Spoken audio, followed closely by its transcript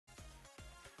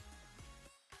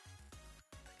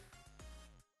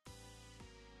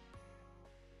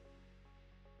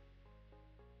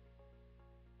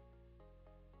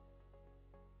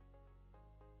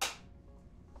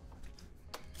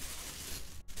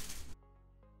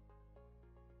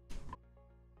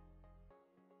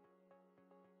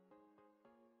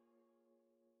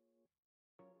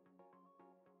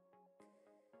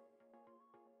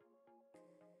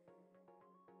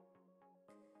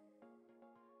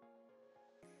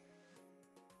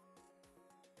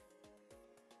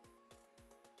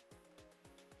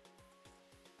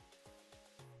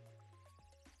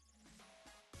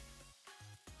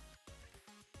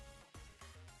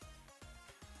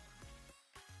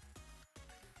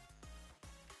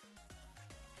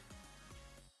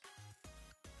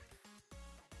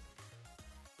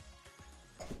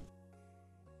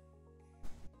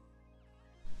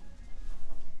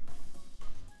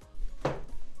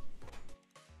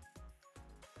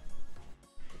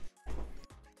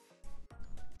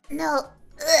No.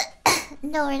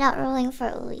 No, we're not rolling for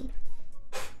Uli.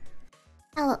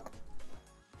 Hello.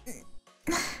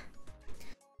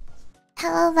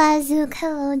 Hello, Bazook.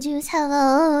 Hello, Juice.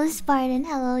 Hello, Spartan.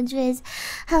 Hello, Driz.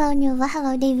 Hello, Nova.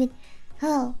 Hello, David.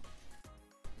 Hello.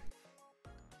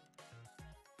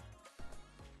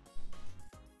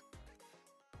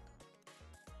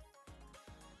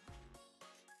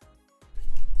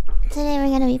 Today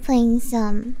we're gonna be playing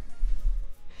some.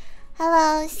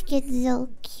 Hello,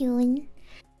 Schizo-Kun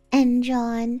and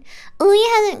John. Uli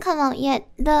hasn't come out yet.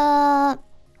 The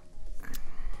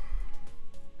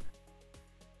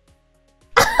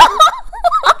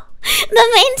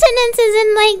maintenance is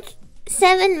in like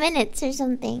 7 minutes or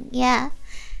something. Yeah,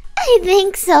 I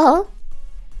think so.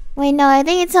 Wait, no, I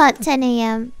think it's at 10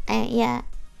 a.m. Yeah.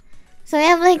 So we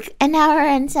have like an hour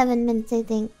and 7 minutes, I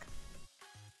think.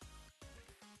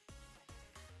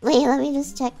 Wait, let me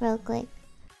just check real quick.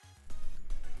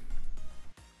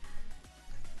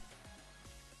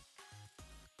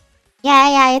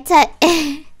 Yeah, it's at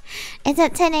it's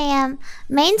at 10 a.m.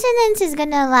 Maintenance is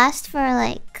gonna last for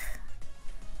like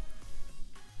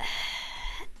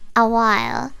a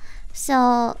while.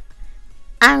 So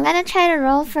I'm gonna try to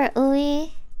roll for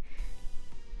Uli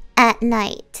at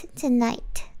night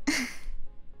tonight.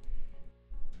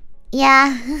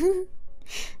 Yeah.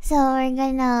 So we're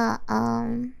gonna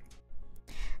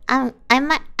I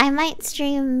might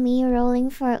stream me rolling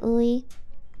for Uli.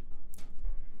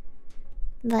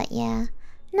 But yeah.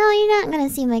 No, you're not gonna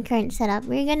see my current setup.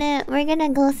 We're gonna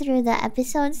go through the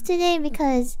episodes today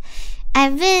because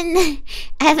I've been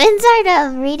sort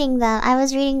of reading them. I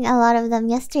was reading a lot of them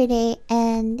yesterday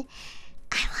and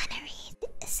I wanna read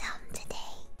some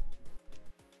today.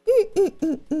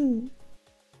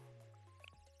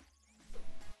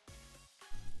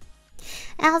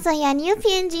 Also, yeah, new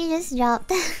PNG just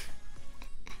dropped.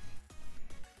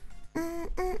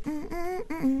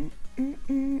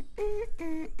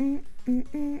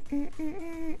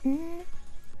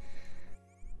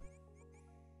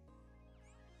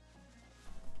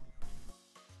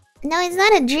 No, it's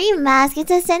not a dream mask,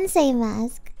 it's a sensei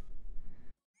mask.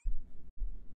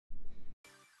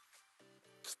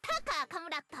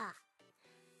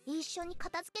 She's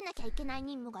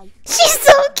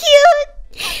so cute!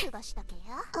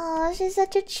 Oh, she's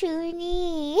such a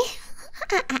chunie.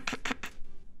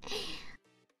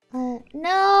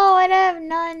 No, I have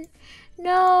none.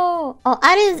 No. Oh,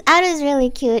 Aru's really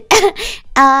cute. You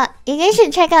guys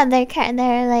should check out their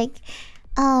like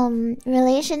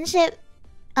relationship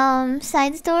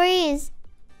side stories.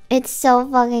 It's so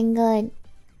fucking good.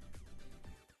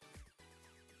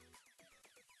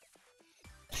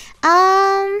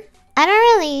 I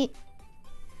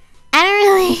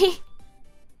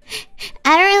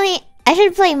I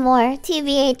should play more,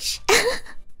 TBH.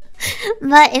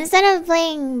 But instead of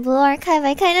playing Blue Archive,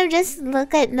 I kind of just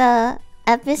look at the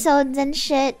episodes and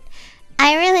shit.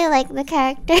 I really like the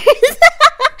characters.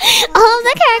 All of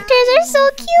the characters are so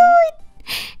cute.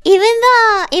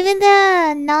 Even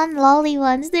the non-lolly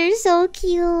ones, they're so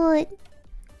cute.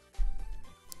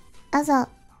 Also,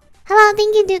 hello,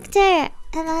 thank you, Doctor.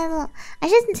 Hello. I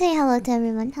shouldn't say hello to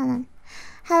everyone. Hold on.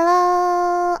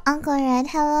 Hello, Uncle Red.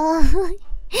 Hello.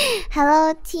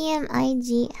 Hello,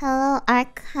 TMIG. Hello,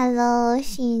 Ark. Hello,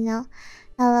 Shino.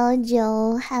 Hello,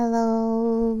 Joe.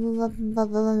 Hello, blah, blah,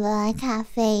 blah, blah,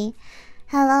 Cafe.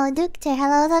 Hello, Doctor.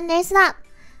 Hello, Thundersnap.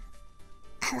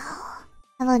 Hello.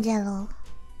 Hello, Jello.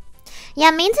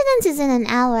 Yeah, maintenance is in an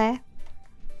hour.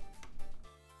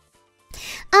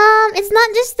 It's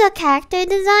not just the character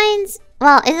designs.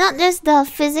 Well, it's not just the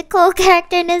physical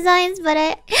character designs, but I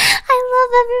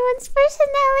love everyone's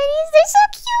personalities. They're so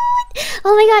cute.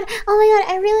 Oh my god,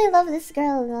 I really love this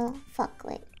girl though. Fuck,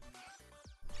 wait.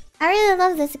 I really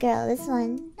love this girl, this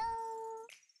one.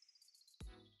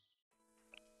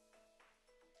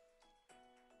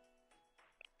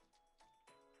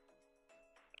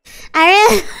 I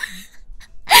really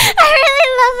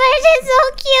love her.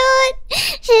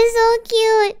 She's so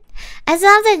cute. I still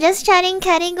have the just chatting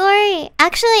category.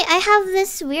 Actually, I have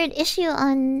this weird issue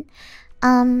on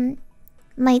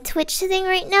my Twitch thing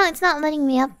right now. It's not letting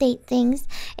me update things.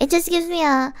 It just gives me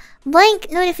a blank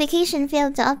notification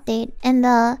failed to update and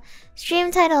the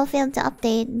stream title failed to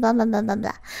update, blah blah blah blah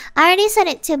blah. I already set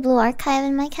it to Blue Archive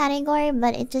in my category,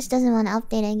 but it just doesn't want to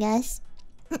update, I guess.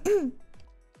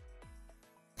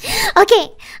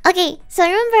 Okay, so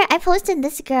remember I posted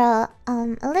this girl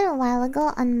a little while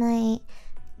ago on my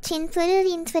Chin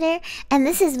Purin Twitter, and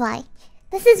this is why.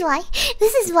 Everyone,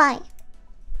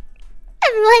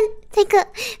 take a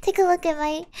look at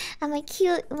my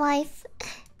cute wife.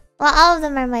 Well, all of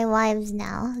them are my wives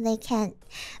now. They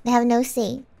have no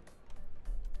say.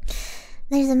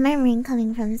 There's a murmuring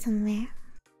coming from somewhere.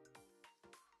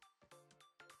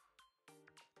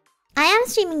 I am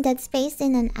streaming Dead Space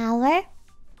in an hour.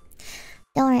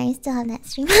 Don't worry, I still have that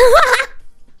stream.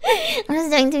 I'm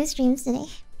just doing 2 streams today.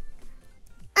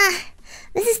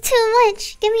 This is too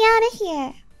much. Get me out of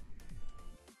here.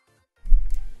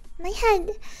 My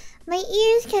head, my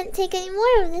ears can't take any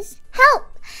more of this.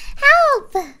 Help!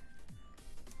 Help!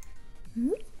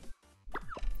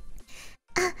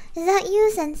 Is that you,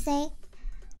 Sensei?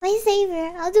 My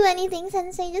savior. I'll do anything,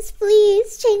 Sensei. Just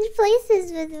please change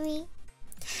places with me.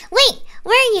 Wait,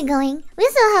 where are you going? We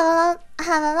still have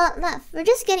a lot left. We're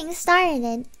just getting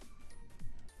started.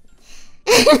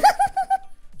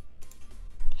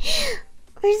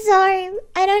 We're sorry.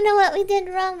 I don't know what we did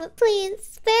wrong, but please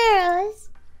spare us.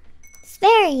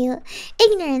 Spare you.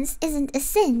 Ignorance isn't a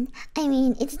sin. I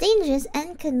mean, it's dangerous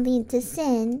and could lead to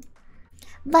sin.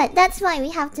 But that's why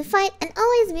we have to fight and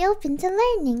always be open to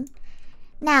learning.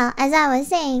 Now, as I was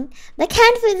saying, the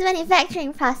canned foods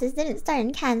manufacturing process didn't start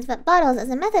in cans but bottles as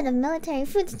a method of military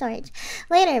food storage.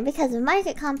 Later, because of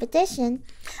market competition,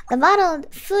 the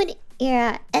bottled food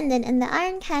era ended and the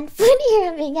iron canned food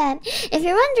era began. If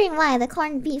you're wondering why the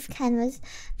corned beef can was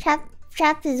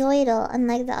trapezoidal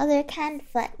unlike the other canned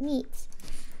flat meats.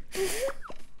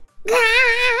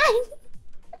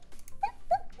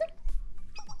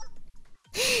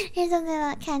 Here's something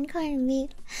about canned corned beef.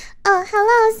 Oh,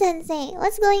 hello, Sensei.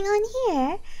 What's going on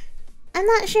here? I'm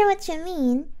not sure what you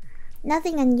mean.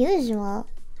 Nothing unusual.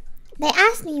 They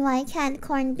asked me why canned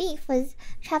corned beef was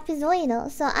trapezoidal,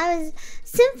 so I was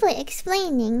simply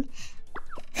explaining.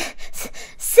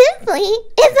 Simply?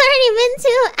 It's already been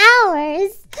 2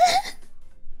 hours.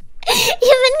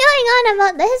 You've been going on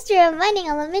about the history of mining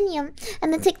aluminium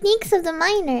and the techniques of the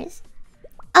miners.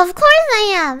 Of course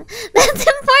I am! That's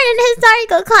important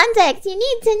historical context you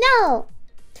need to know!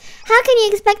 How can you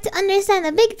expect to understand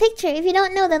the big picture if you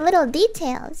don't know the little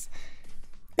details?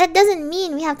 That doesn't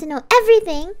mean we have to know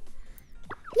everything!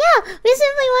 Yeah, we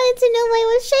simply wanted to know why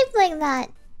it was shaped like that!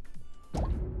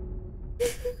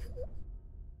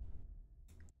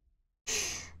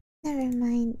 Never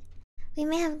mind. We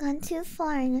may have gone too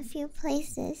far in a few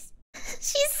places.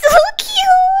 She's so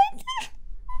cute!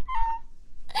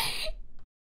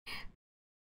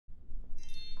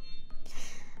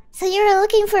 So you were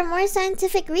looking for more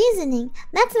scientific reasoning.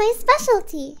 That's my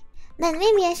specialty. Then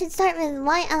maybe I should start with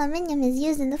why aluminium is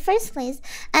used in the first place.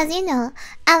 As you know,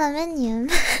 aluminium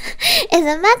is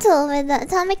a metal with the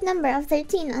atomic number of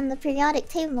 13 on the periodic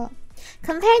table.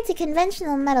 Compared to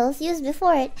conventional metals used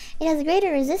before it, it has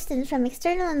greater resistance from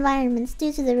external environments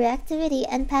due to the reactivity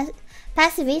and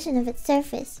passivation of its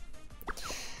surface.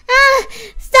 Ah!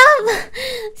 Stop!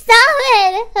 Stop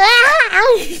it!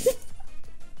 Ah!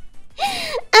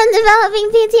 I'm developing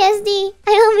PTSD.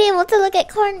 I won't be able to look at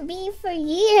corned beef for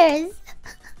years.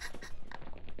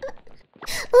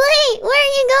 Wait, where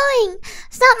are you going?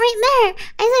 Stop right there.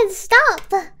 I said stop.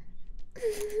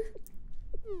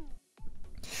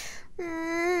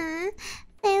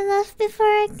 They left before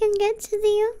I could get to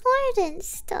the important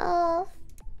stuff.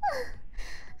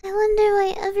 I wonder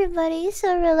why everybody is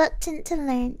so reluctant to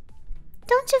learn.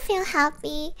 Don't you feel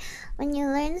happy when you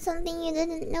learn something you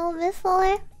didn't know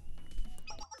before?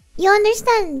 You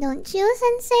understand, don't you,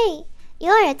 Sensei?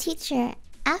 You're a teacher,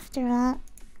 after all.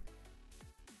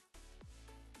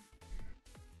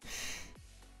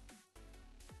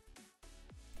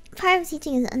 Part of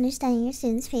teaching is understanding your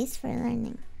students' pace for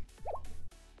learning.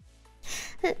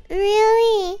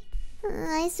 Really?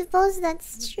 I suppose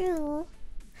that's true.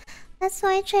 That's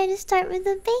why I try to start with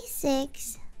the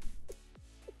basics.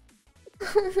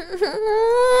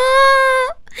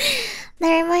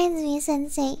 That reminds me,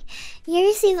 Sensei. You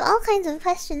receive all kinds of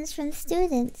questions from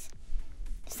students.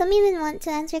 Some even want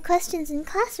to answer questions in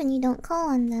class when you don't call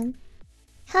on them.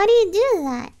 How do you do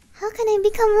that? How can I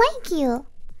become like you?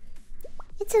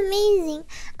 It's amazing.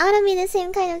 I want to be the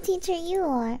same kind of teacher you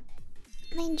are.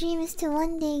 My dream is to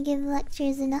one day give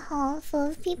lectures in a hall full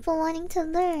of people wanting to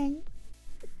learn.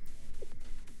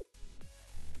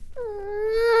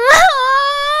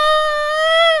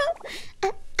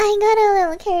 I got a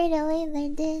little carried away there,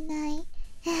 didn't I?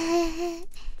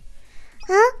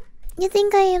 Huh? You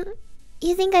think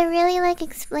I really like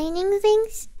explaining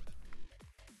things?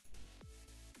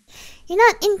 You're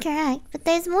not incorrect, but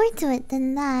there's more to it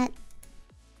than that.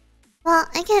 Well,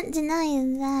 I can't deny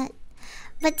that.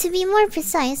 But to be more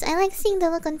precise, I like seeing the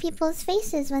look on people's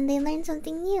faces when they learn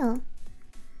something new.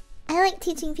 I like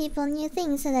teaching people new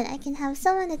things so that I can have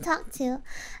someone to talk to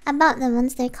about them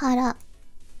once they're caught up.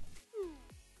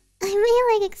 I may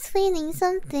like explaining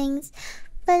some things,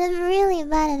 but I'm really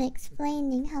bad at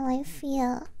explaining how I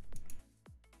feel.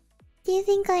 Do you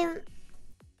think I'm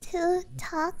too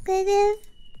talkative?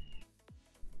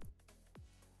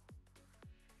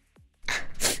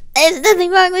 There's nothing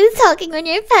wrong with talking when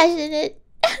you're passionate.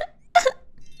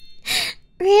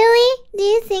 Really? Do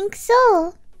you think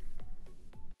so?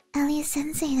 At least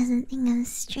Sensei doesn't think I'm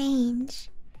strange.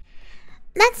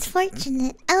 That's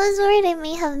fortunate. I was worried I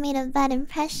may have made a bad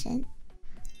impression.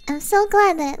 I'm so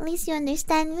glad that at least you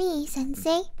understand me,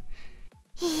 Sensei.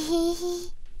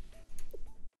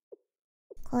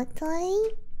 Kotori?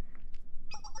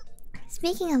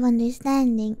 Speaking of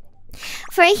understanding,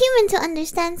 for a human to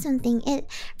understand something, it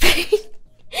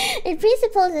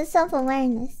presupposes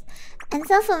self-awareness. And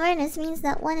self-awareness means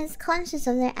that one is conscious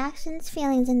of their actions,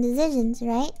 feelings, and decisions,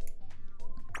 right?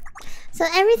 So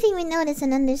everything we notice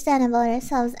and understand about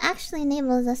ourselves actually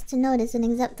enables us to notice and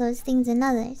accept those things in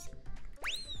others.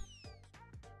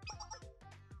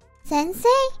 Sensei?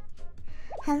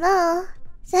 Hello?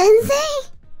 Sensei?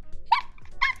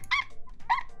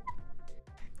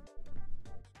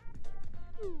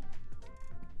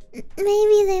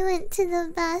 Maybe they went to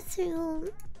the bathroom.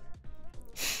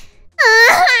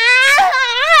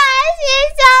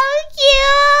 She's so cute!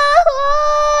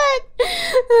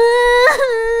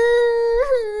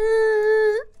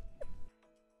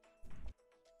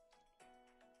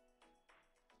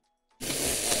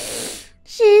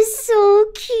 She's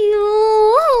so cute!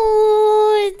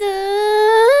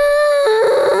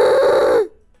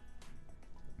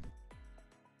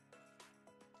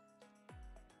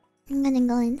 I'm gonna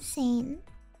go insane.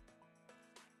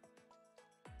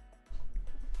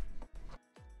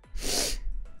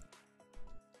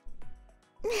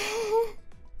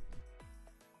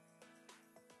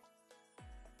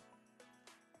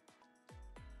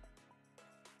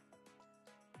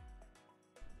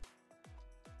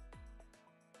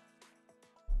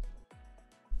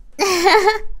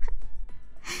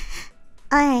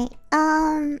 Alright,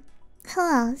 who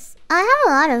else? I have a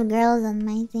lot of girls on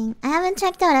my thing. I haven't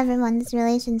checked out everyone's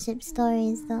relationship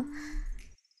stories though.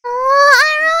 Oh,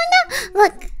 I don't know.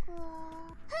 Look.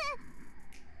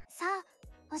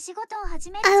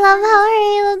 I love how her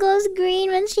halo goes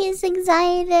green when she's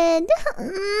excited.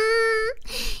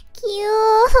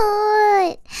 Cute.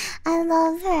 I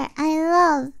love her. I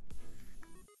love.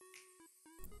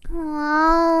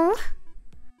 Wow.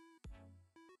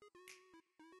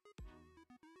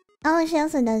 Oh, she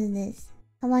also does this.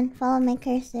 Come on, follow my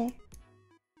cursor.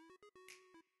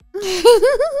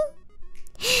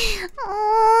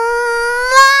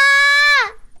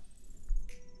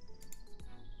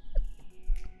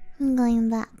 I'm going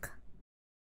back.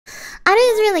 Aru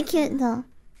is really cute though.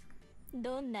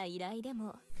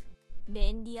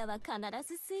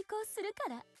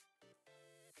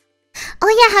 Oh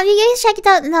yeah, have you guys checked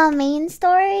out the main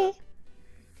story?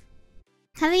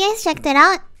 Have you guys checked it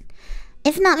out?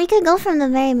 If not, we could go from the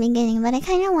very beginning, but I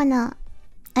kinda wanna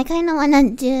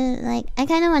do, like, I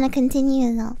kinda wanna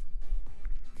continue though.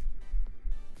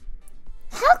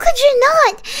 How could you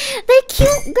not? They're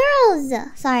cute girls!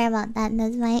 Sorry about that,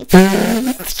 that's my... You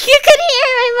could hear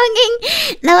my mugging!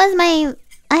 That was my...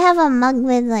 I have a mug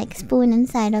with, like, spoon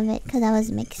inside of it, because I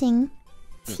was mixing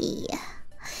tea.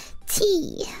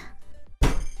 Tea!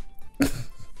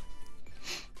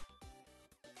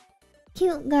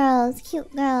 Cute girls,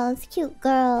 cute girls, cute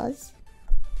girls.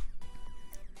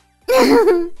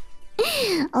 Okay,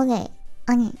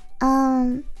 okay.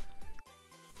 I'm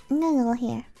gonna go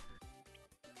here.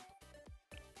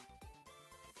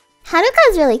 Haruka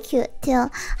is really cute too.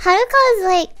 Haruka is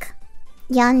like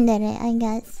yandere, I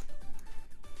guess.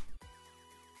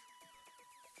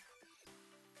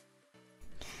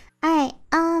 Alright,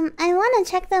 I wanna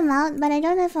check them out, but I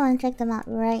don't know if I wanna check them out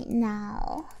right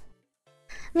now.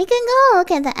 We can go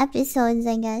look at the episodes,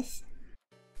 I guess.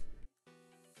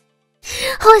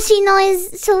 Hoshino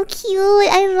is so cute.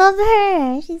 I love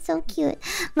her. She's so cute.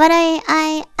 But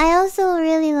I also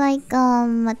really like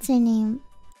what's her name?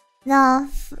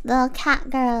 The cat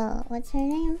girl. What's her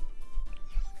name?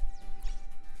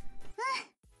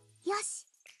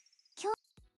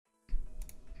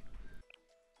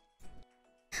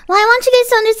 Well, I want you guys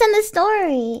to understand the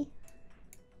story.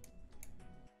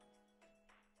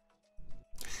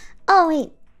 Oh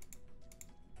wait.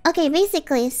 Okay,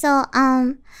 basically, so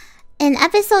in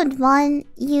episode 1,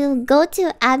 you go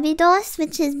to Abydos,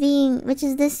 which is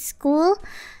this school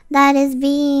that is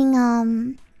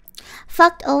being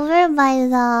fucked over by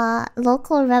the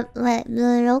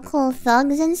local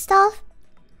thugs and stuff.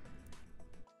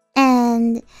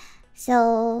 And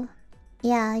so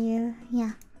yeah.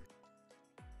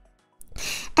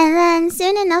 And then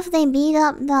soon enough they beat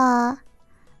up the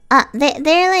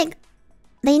they're like,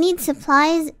 they need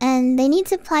supplies, and they need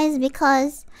supplies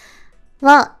because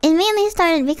Well, it mainly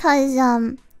started because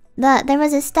there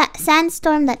was a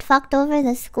sandstorm that fucked over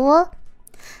the school.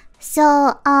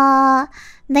 So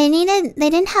they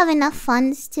didn't have enough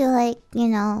funds to, like, you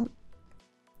know,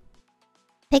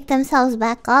 pick themselves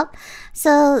back up.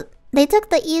 So they took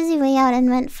the easy way out and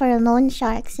went for loan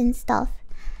sharks and stuff.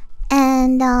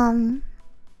 And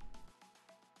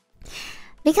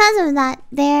because of that,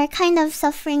 they're kind of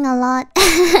suffering a lot.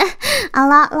 A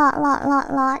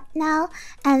lot now.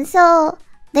 And so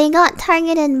they got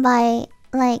targeted by,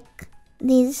 like,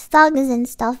 these thugs and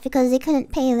stuff because they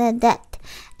couldn't pay their debt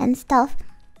and stuff.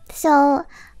 So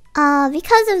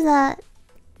because of the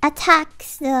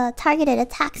attacks, the targeted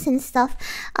attacks and stuff,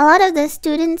 a lot of the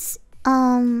students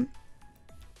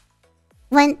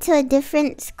went to a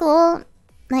different school,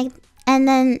 like, and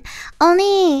then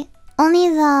only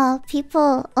the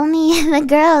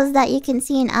girls that you can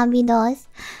see in Abydos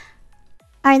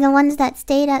are the ones that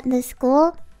stayed at the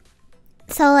school.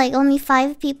 So, like, only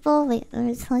 5 people. Wait,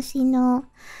 there's Hoshino,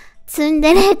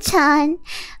 Tsundere-chan,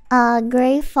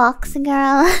 Gray Fox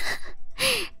Girl,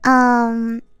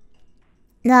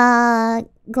 the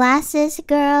Glasses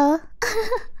Girl,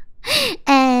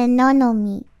 and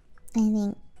Nonomi, I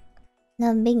think.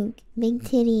 The big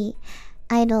titty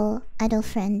idol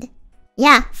friend.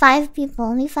 Yeah, 5 people.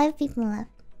 Only 5 people left.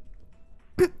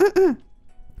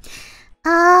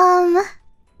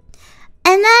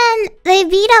 And then they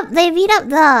beat up the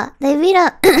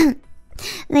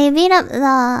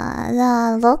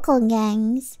local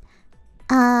gangs,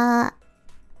 and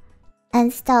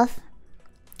stuff.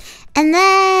 And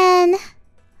then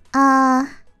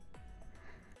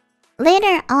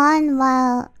later on,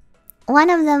 while one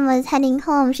of them was heading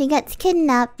home, she gets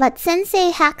kidnapped, but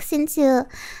Sensei hacks into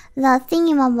the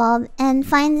thingamabob and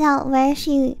finds out where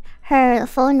her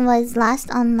phone was last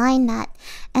online at,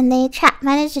 and they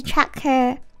managed to track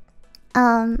her.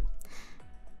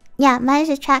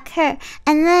 Managed to track her,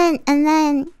 and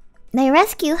then they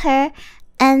rescue her,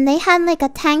 and they had, like, a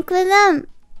tank with them,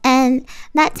 and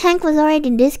that tank was already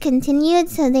discontinued,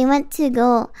 so they went to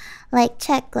go, like,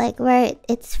 check, like, where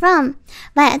it's from.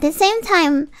 But at the same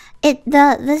time,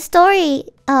 the story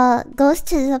goes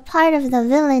to the part of the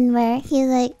villain where he's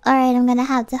like, alright, I'm gonna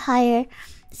have to hire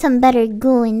some better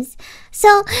goons.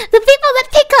 So the people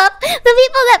that pick up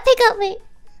wait.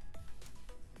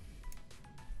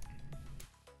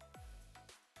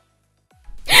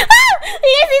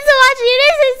 You guys need to watch it.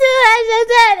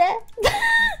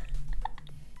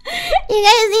 You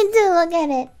guys need to look at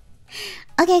it.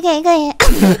 Okay.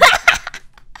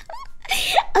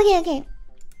 Okay.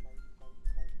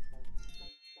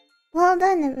 Well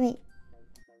done, wait.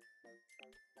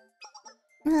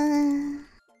 Wait,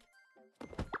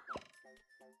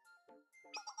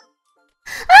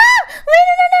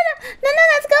 no,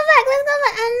 let's go back. Oh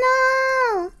no.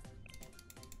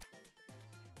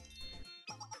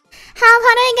 How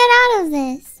do I get out of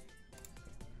this?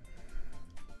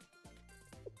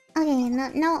 Okay,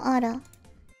 no auto.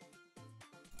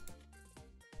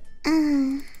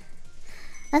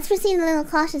 Let's proceed a little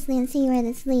cautiously and see where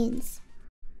this leads.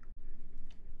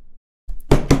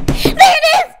 There it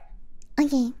is!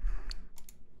 Okay.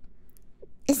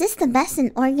 Is this the best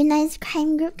an organized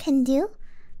crime group can do?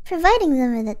 Providing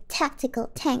them with a tactical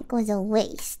tank was a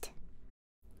waste.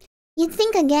 You'd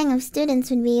think a gang of students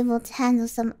would be able to handle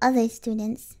some other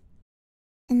students.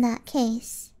 In that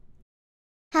case,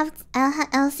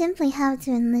 I'll simply have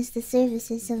to enlist the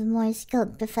services of more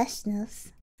skilled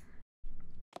professionals.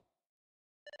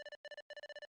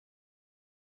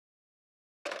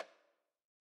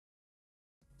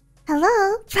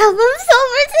 Hello? Problem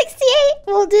solver 68!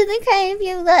 We'll do the crime if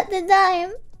you've got the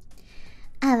dime.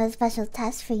 I have a special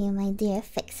task for you, my dear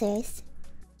fixers.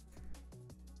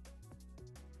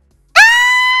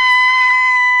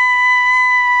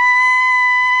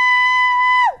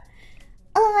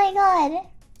 Oh my god.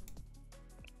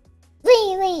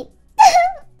 Wait. Wait.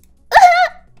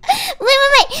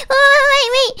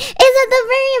 It's at the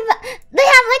very back. They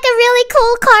have, like, a really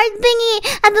cool card thingy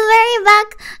at the very back.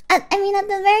 At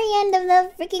the very end of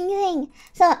the freaking thing.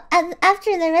 So,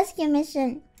 after the rescue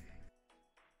mission.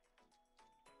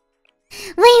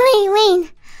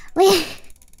 Wait.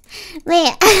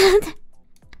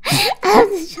 I have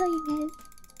to show you guys.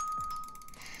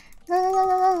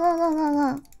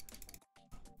 Go.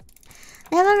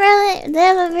 They have a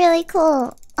really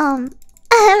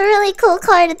cool,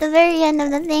 card at the very end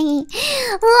of the thingy.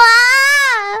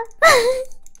 Wow!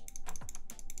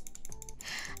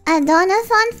 A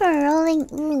donathon for rolling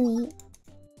ooey.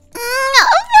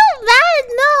 I feel bad,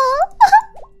 no!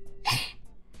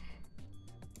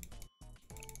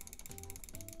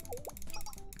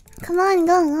 Come on,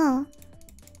 go.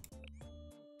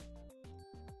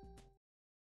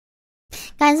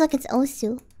 Guys, look, it's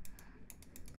Osu.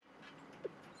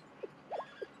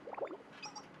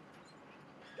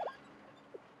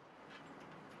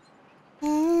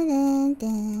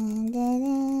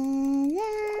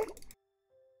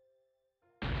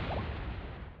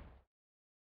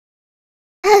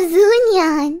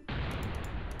 Azunian!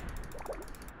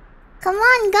 Come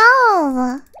on,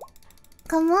 go!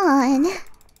 Come on.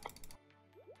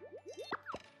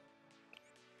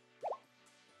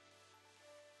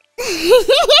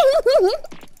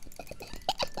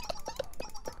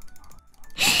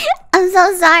 I'm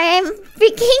so sorry, I'm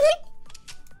freaking...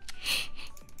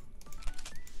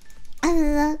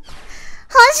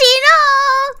 Hoshino!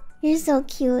 You're so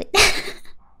cute.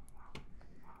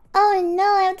 Oh no,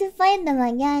 I have to fight them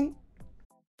again.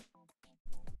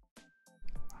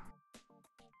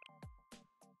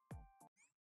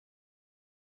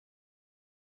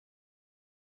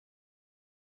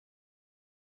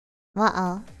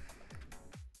 Uh-oh.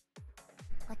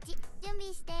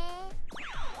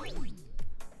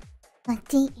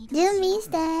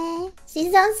 She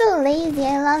sounds so lazy,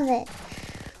 I love it.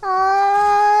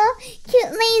 Oh,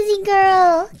 cute lazy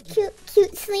girl.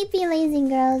 Cute sleepy lazy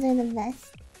girls are the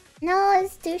best. No,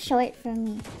 it's too short for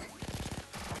me.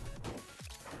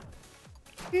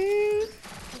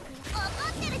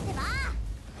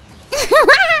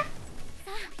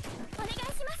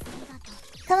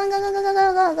 Come on,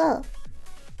 go.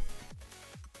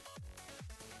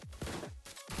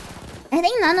 I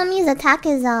think Nanomi's attack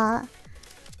is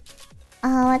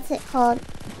what's it called?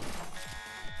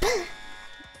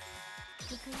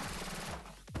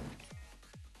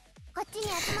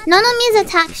 Nanomi's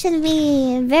attack should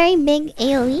be very big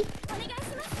AoE.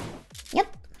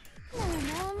 Yep.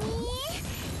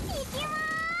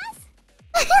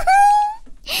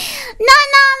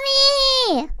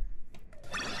 Nanami!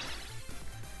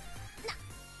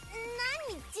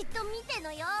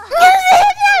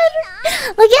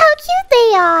 Look at how cute they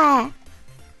are!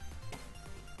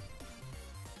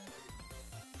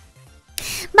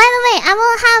 By the way, I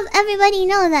will have everybody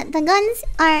know that the guns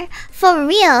are for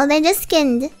real. They're just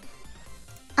skinned.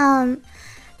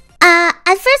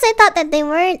 At first I thought that they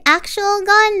weren't actual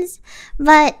guns,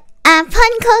 but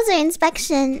upon closer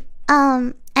inspection,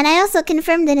 and I also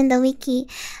confirmed it in the wiki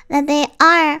that they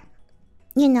are,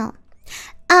 you know,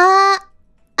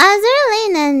 Azur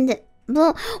Lane and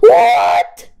Blue.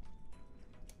 What?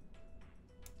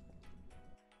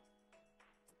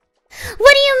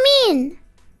 What do you mean?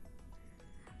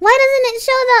 Why doesn't it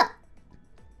show the...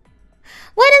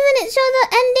 Why doesn't it show the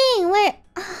ending? Where...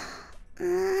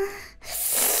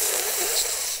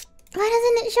 Why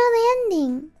doesn't it show the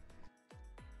ending?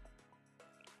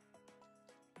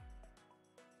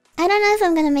 I don't know if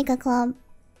I'm gonna make a club.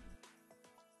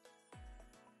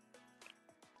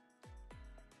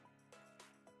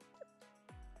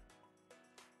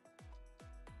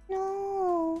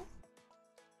 No.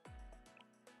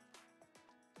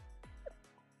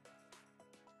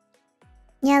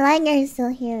 Yeah, Liger is still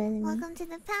here with me. Welcome to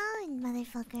the pound,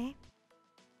 motherfucker.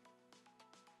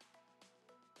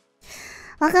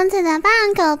 Welcome to the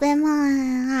pound,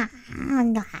 Copenhagen.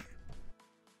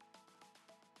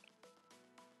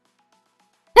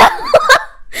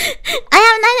 I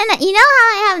have 999. You know how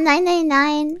I have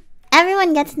 999?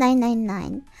 Everyone gets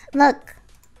 999. Look.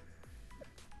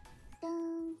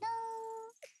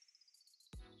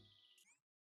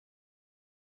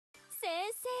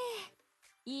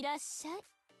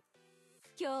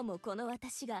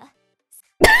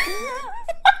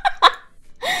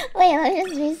 Wait, let me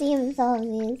just receive some of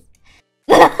these.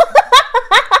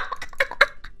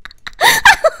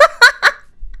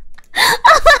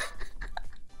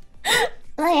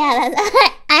 Oh yeah,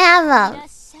 I have them.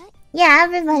 Yeah,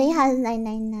 everybody has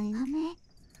 999.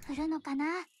 I don't know,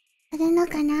 kana.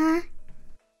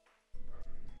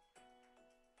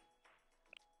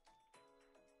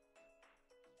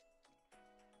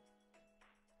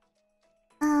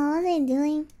 What are they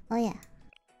doing? Oh yeah.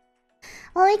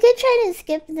 Well, we could try to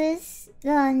skip this,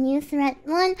 the new threat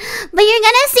one, but you're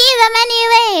gonna see them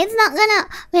anyway. It's not gonna...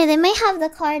 Wait, they may have the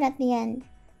card at the end.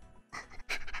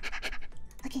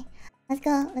 Okay, let's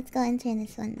go enter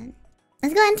this one then.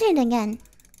 Let's go enter it again.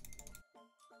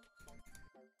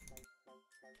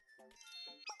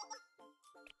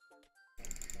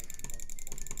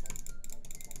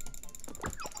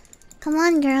 Come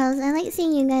on, girls. I like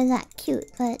seeing you guys act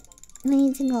cute, but we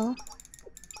need to go.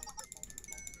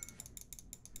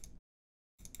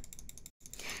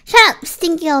 Shut up,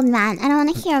 stinky old man. I don't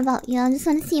want to hear about you. I just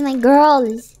want to see my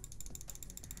girls.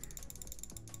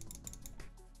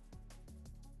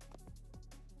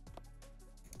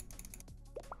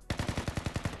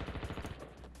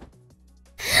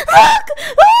 Look!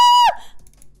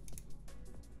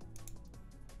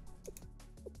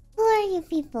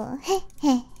 people. Heh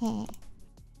heh heh.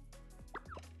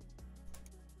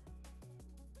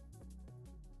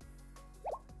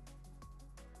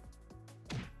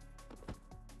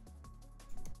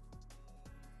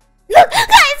 Look!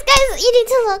 Guys! You need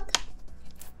to look!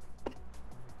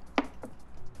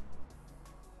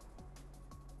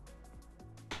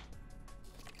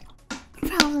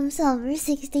 Problem solver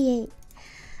 68.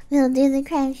 We'll do the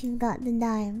crime if you've got the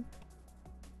dime.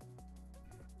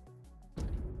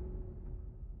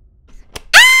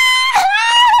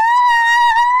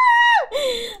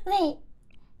 Wait.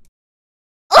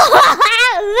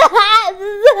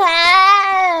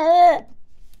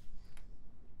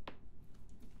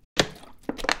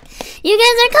 You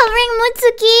guys are covering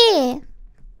Mutsuki!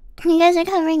 You guys are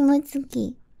covering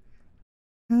Mutsuki.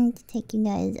 I'm going to take you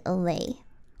guys away.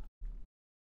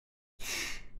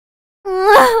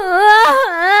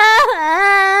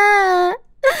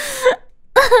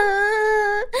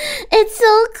 It's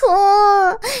so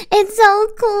cool! It's so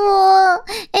cool!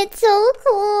 It's so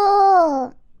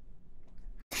cool!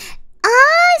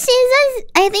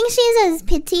 I think she's as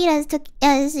petite as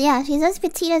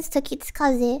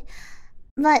Tokitsukaze.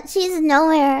 But she's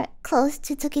nowhere close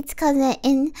to Tokitsukaze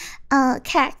in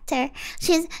character.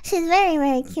 She's very,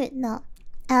 very cute though.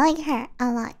 I like her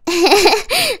a lot.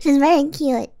 She's very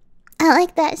cute. I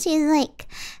like that she's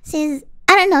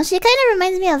I don't know, she kind of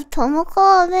reminds me of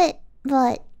Tomoko a bit,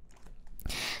 but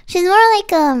she's more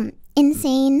like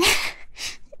insane.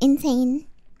 Insane.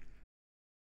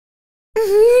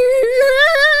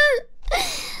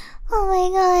 Oh my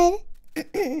god.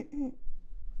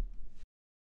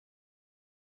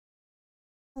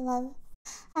 I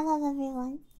love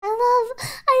everyone. I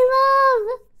love.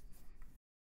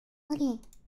 Okay.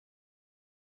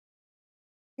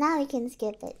 Now we can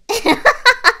skip it.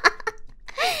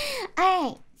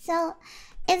 Alright, so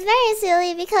it's very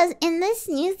silly because in this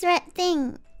new threat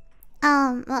thing,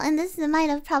 well, in this is the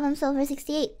mind of Problem Solver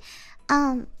 68,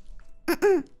 the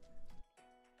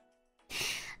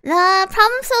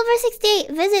Problem Solver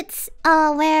 68 visits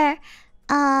where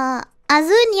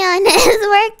Azunyan is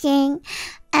working,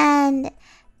 and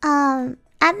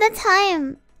at the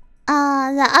time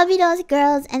the Abidos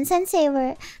girls and Sensei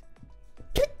were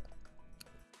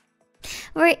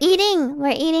eating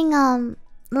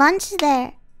lunch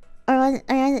there, or was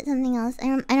it something else? I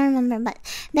don't remember, but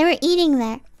they were eating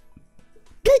there.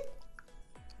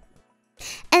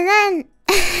 And then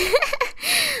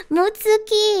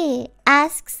Mutsuki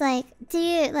asks do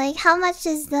you how much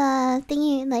is the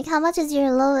thingy, how much is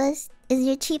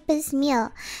your cheapest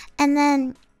meal? And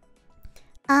then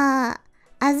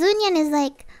Azunyan is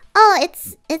like, oh,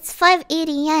 it's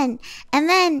 580 yen. And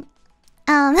then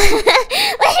wait,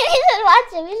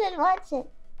 we should watch it.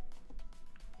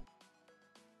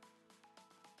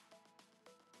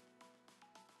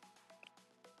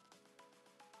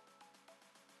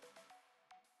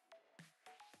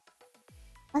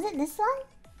 Was it this one?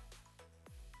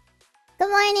 Good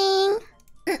morning.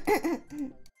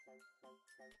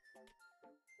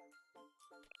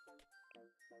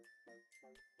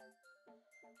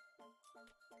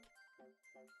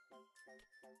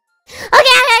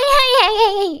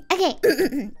 Okay.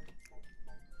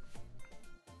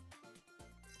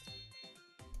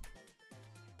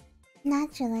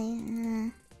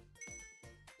 Naturally.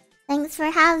 Thanks for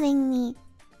having me.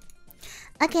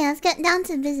 Okay, let's get down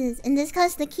to business and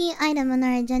discuss the key item on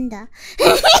our agenda. Yeah,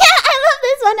 I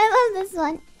love this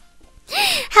one.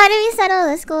 How do we settle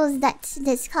the school's debts?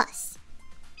 Discuss.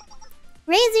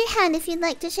 Raise your hand if you'd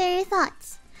like to share your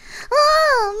thoughts.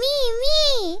 Oh,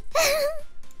 me!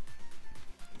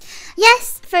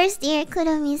 Yes, first year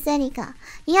Kuromi Serika.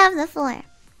 You have the floor.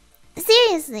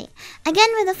 Seriously, again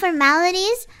with the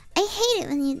formalities? I hate it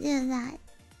when you do that.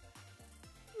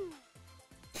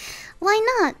 Why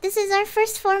not? This is our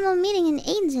first formal meeting in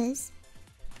ages.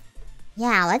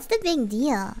 Yeah, what's the big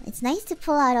deal? It's nice to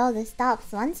pull out all the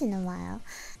stops once in a while.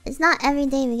 It's not every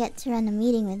day we get to run a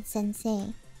meeting with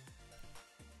Sensei.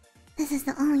 This is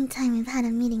the only time we've had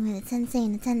a meeting with a Sensei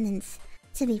in attendance,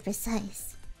 to be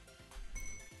precise.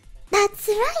 That's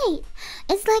right!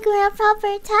 It's like we're a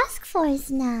proper task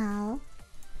force now.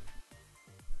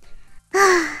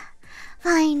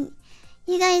 Fine.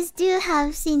 You guys do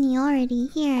have seniority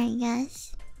here, I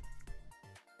guess.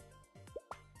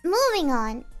 Moving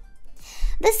on.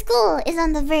 The school is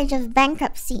on the verge of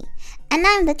bankruptcy, and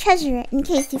I'm the treasurer in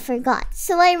case you forgot,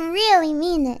 so I really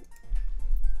mean it.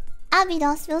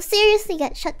 Abydos will seriously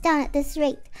get shut down at this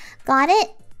rate. Got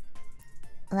it?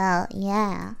 Well,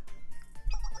 yeah.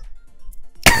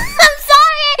 I'm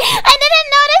sorry! I didn't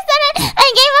notice that I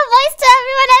gave a voice to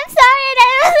everyone. I'm sorry and I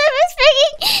wasn't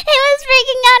speaking. It was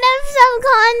freaking out of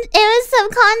it was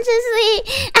subconsciously.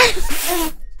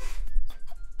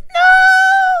 No!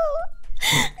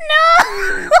 No!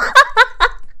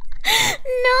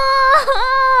 No!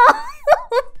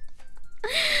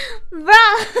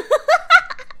 Bruh!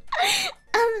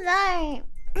 I'm sorry.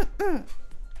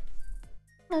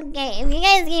 Okay, if you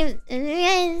guys say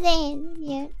it,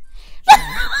 yeah.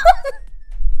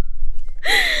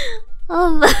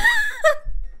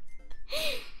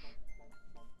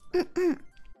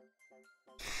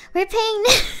 We're paying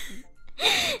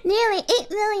nearly 8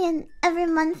 million every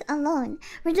month alone.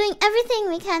 We're doing everything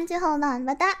we can to hold on,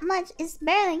 but that much is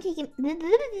barely kicking. Wait!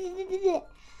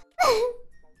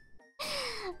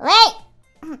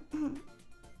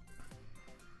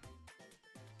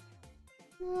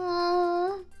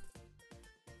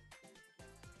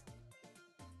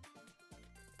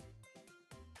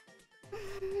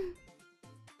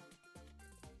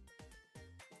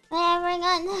 I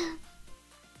forgot.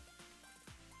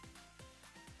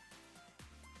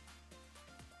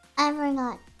 I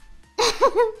forgot.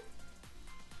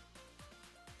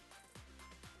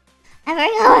 I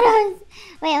forgot what I was.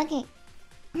 Wait, okay.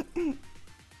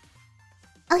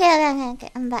 Okay.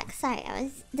 I'm back. Sorry, I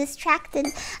was distracted.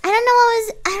 I don't know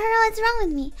what's wrong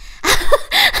with me.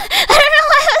 I don't know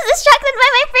why I was distracted by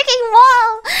my freaking wall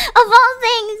of all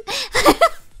things.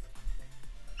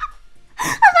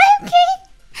 Am I okay?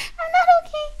 I'm not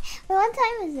okay. Wait, what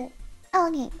time is it? Oh,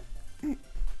 okay.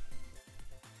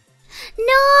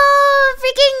 No,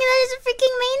 there's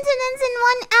freaking maintenance in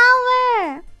 1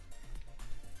 hour.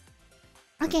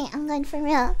 Okay, I'm good for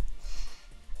real.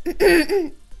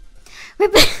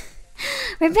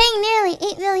 We're paying nearly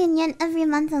 8 million yen every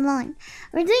month alone.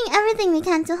 We're doing everything we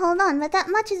can to hold on, but that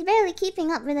much is barely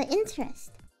keeping up with the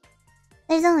interest.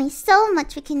 There's only so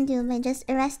much we can do by just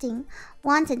arresting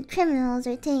wanted criminals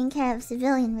or taking care of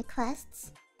civilian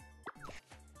requests.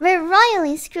 We're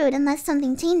royally screwed unless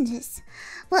something changes.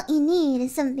 What you need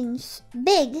is something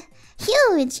big,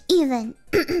 huge even.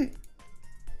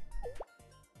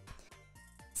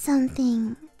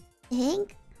 Something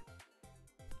big?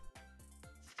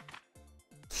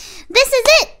 This is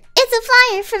it! It's a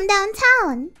flyer from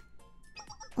downtown!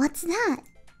 What's that?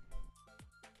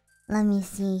 Let me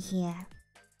see here.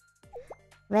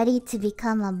 Ready to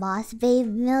become a boss babe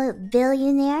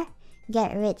billionaire?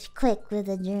 Get rich quick with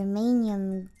a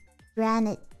germanium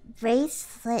granite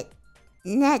bracelet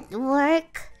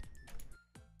network.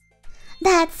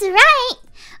 That's right!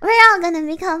 We're all gonna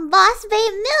become boss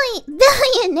babe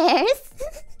billionaires!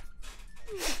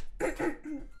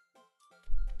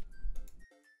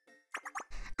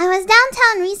 I was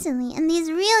downtown recently and these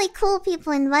really cool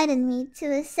people invited me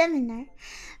to a seminar.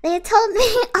 They told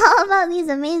me all about these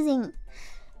amazing...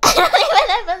 I don't even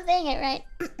know if I'm saying it right.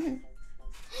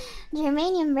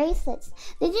 Germanium bracelets.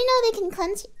 Did you know they can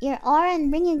cleanse your aura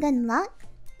and bring you good luck?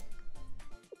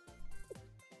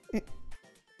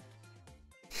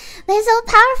 They're so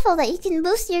powerful that you can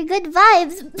boost your good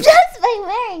vibes just by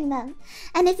wearing them.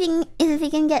 And if you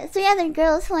can get 3 other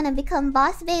girls who want to become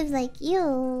boss babes like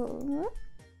you...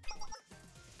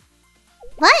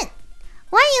 What?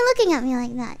 Why are you looking at me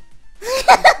like that?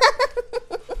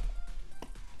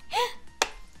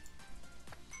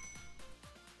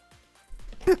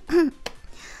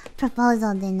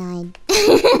 Proposal denied.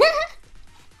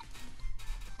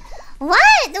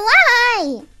 What?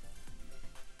 Why?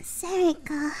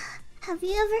 Serika, have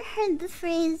you ever heard the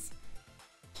phrase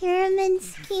pyramid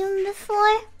scheme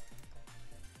before?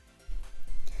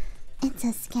 It's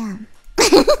a scam.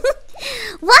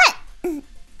 What?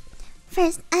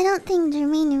 First, I don't think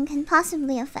germanium can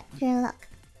possibly affect your luck,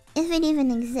 if it even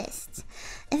exists.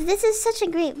 If this is such a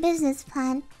great business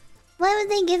plan, why would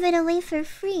they give it away for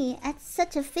free at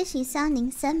such a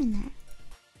fishy-sounding seminar?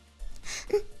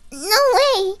 No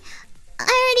way! I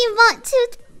already bought 2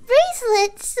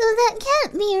 bracelets, so that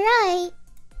can't be right.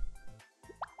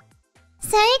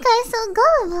 Sarika is so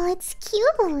gullible, it's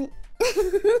cute.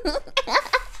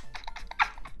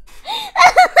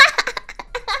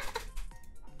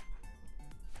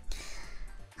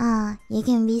 Ah, you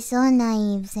can be so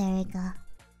naive, Sarika.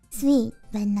 Sweet,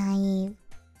 but naive.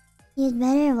 You'd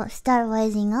better start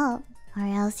wising up, or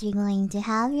else you're going to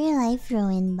have your life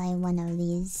ruined by one of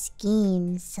these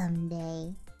schemes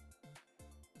someday.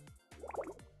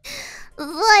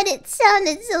 But it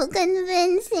sounded so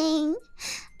convincing.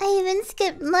 I even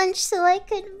skipped lunch so I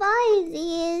could buy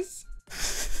these.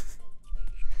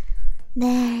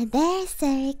 There,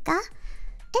 Sarika.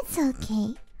 It's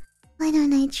okay. Why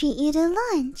don't I treat you to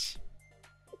lunch?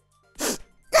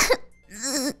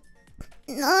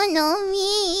 No,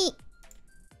 me.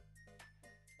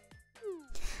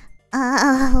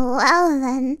 Well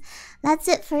then. That's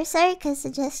it for Sarika's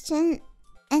suggestion.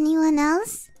 Anyone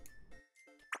else?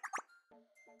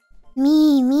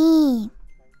 Me.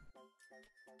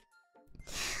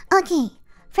 Okay,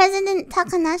 President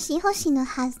Takanashi Hoshino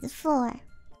has the floor.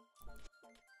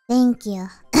 Thank you.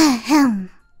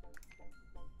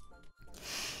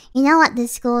 You know what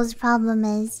this school's problem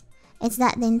is? It's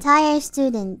that the entire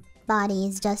student body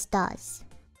is just us.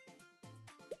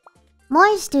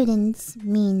 More students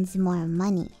means more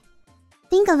money.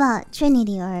 Think about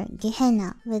Trinity or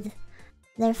Gehenna with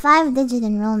their 5-digit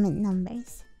enrollment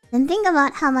numbers. Then think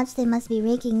about how much they must be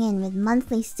raking in with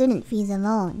monthly student fees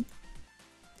alone.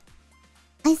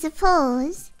 I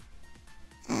suppose.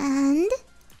 And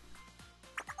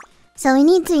so we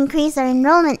need to increase our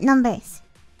enrollment numbers.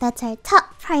 That's our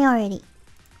top priority.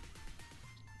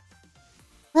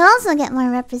 We'll also get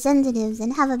more representatives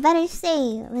and have a better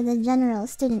say with the General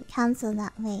Student Council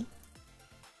that way.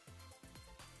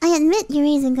 I admit you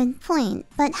raise a good point,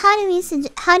 but how do you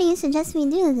suggest we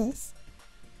do this?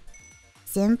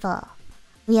 Simple.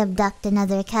 We abduct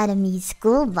another academy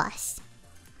school bus.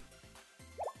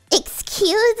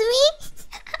 Excuse me?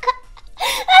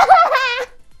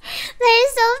 They're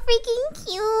so freaking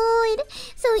cute.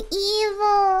 So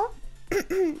evil.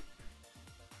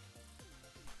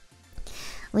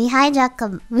 We hijack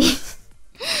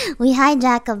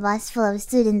a bus full of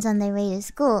students on their way to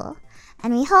school,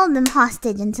 and we hold them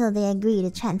hostage until they agree to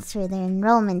transfer their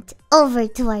enrollment over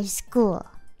to our school.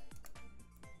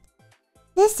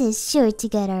 This is sure to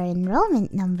get our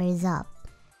enrollment numbers up.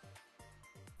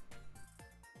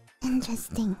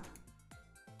 Interesting.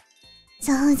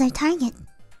 So who's our target?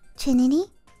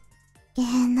 Trinity?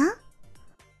 Gehenna?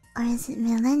 Or is it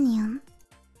Millennium?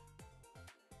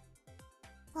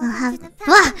 We'll have to...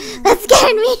 Wow! That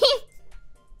scared me!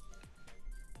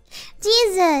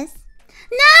 Jesus!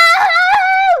 No!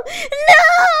 No!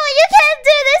 You can't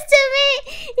do this to me!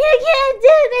 You can't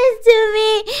do this to me!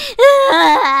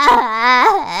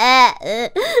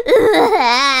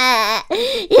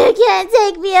 You can't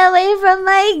take me away from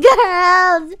my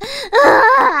girls!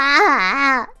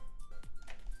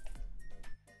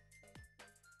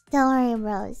 Don't worry,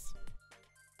 bros.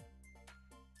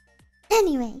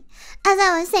 Anyway, as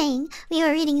I was saying, we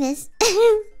were reading this.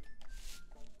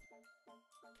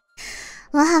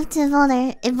 We'll have to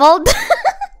evolve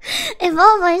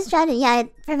our strategy. Yeah,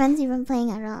 it prevents you from playing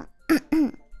it wrong.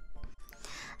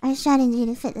 Our strategy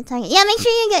to fit the target. Yeah, make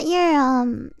sure you get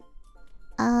your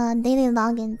daily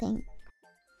login thing.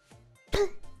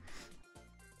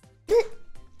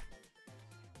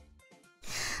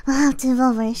 We'll have to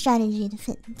evolve our strategy to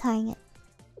fit the target.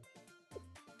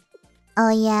 Oh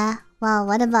yeah? Well,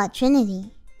 what about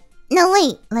Trinity? No,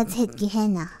 wait! Let's hit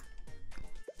Gehenna.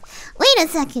 Wait a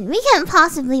second, we can't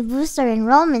possibly boost our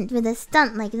enrollment with a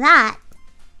stunt like that.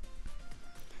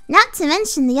 Not to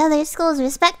mention the other schools'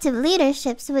 respective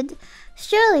leaderships would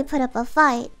surely put up a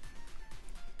fight.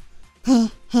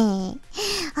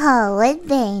 Oh, would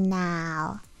they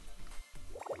now?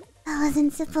 That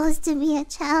wasn't supposed to be a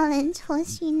challenge,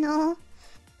 Hoshino.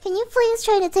 Can you please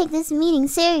try to take this meeting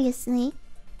seriously?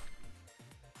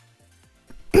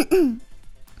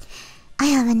 I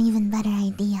have an even better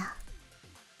idea.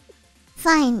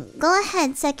 Fine, go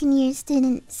ahead, second-year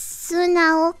student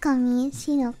Sunaokami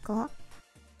Shinoko.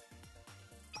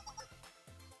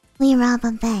 We rob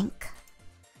a bank.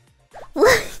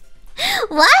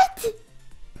 What?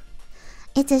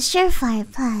 It's a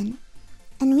surefire plan,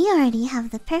 and we already have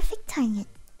the perfect target.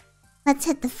 Let's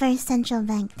hit the first central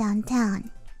bank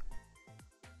downtown.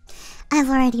 I've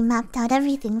already mapped out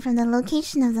everything from the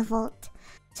location of the vault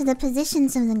to the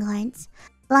positions of the guards,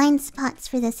 blind spots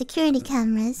for the security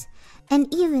cameras,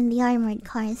 and even the armored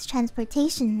car's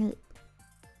transportation route.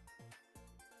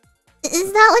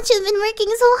 Is that what you've been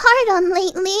working so hard on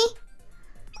lately?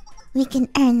 We can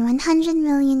earn 100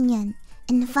 million yen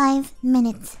in 5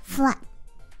 minutes flat.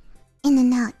 In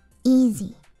and out,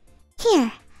 easy.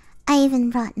 Here, I even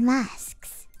brought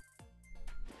masks.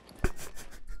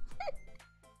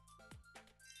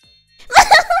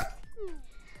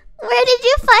 Where did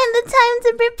you find the time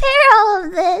to prepare all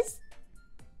of this?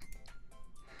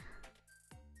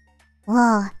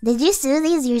 Whoa, did you sew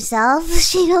these yourself,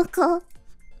 Shiroko?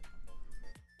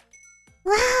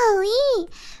 Wowee!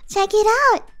 Check it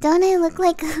out! Don't I look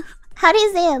like a... How do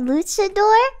you say, a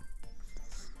luchador?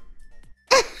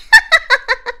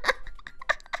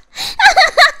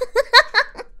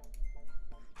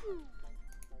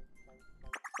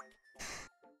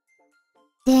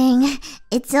 Dang,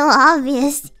 it's so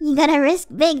obvious. You gotta risk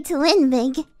big to win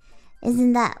big.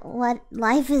 Isn't that what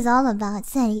life is all about,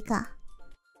 Serika?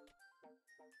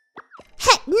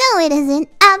 Heck no it isn't.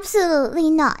 Absolutely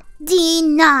not.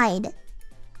 Denied.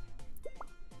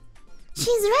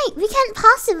 She's right. We can't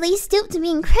possibly stoop to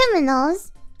being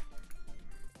criminals.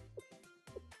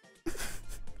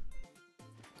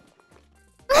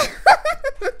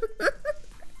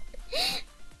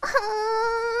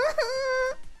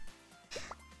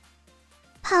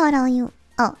 Pout all you...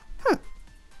 Oh.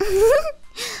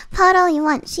 Pout all you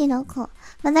want, Shiroko.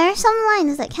 But there are some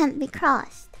lines that can't be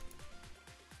crossed.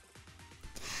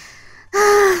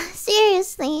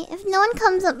 Seriously, if no one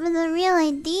comes up with a real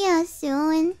idea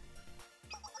soon...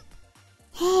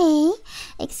 Hey,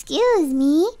 excuse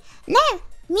me. No,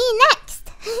 me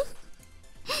next.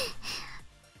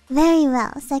 Very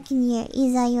well, second year,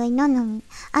 Izayoi Nonomi.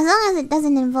 As long as it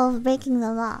doesn't involve breaking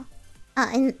the law.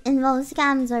 Involve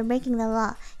scams or breaking the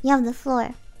law. You have the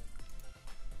floor.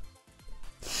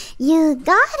 You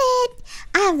got it!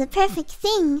 I have the perfect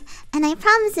thing, and I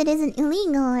promise it isn't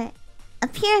illegal or a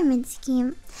pyramid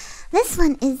scheme. This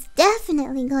one is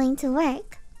definitely going to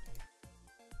work.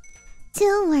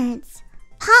 2 words.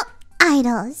 Pop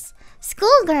idols.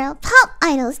 Schoolgirl pop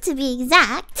idols to be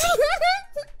exact.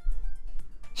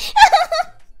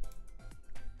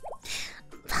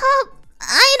 Pop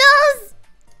idols!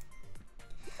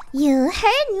 You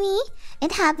heard me.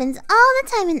 It happens all the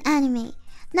time in anime.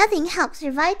 Nothing helps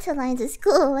revitalize a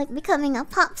school like becoming a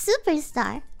pop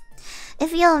superstar.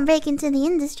 If you all break into the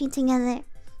industry together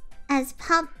as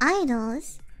pop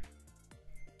idols...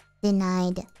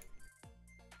 Denied.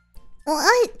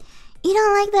 What? You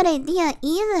don't like that idea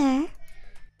either?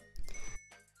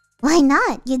 Why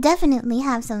not? You definitely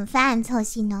have some fans,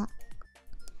 Hoshino.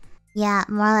 Yeah,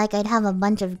 more like I'd have a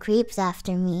bunch of creeps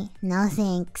after me. No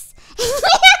thanks. Hoshino!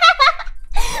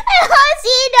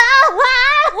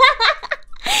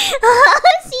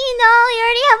 Hoshino, you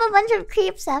already have a bunch of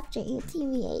creeps after you,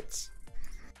 TBH.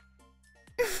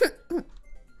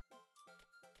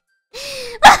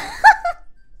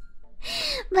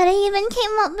 But I even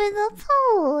came up with a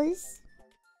pose.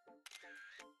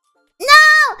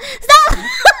 No! Stop!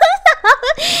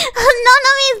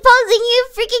 Nonomi is posing, you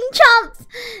freaking chumps!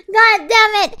 God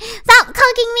damn it! Stop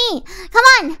cooking me! Come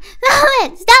on! Stop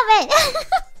it! Stop it!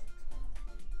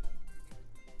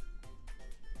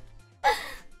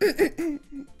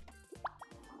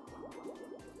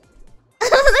 The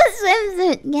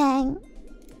swimsuit gang.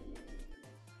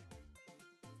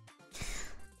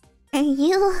 Are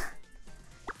you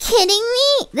kidding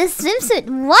me? The swimsuit?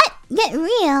 What? Get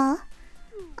real.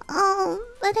 Oh,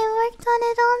 but I worked on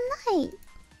it all night.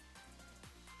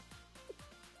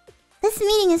 This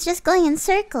meeting is just going in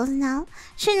circles now.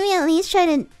 Shouldn't we at least try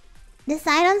to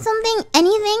decide on something?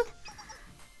 Anything?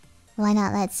 Why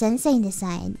not let Sensei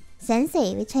decide?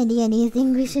 Sensei, which idea do you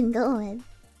think we should go with?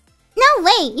 No,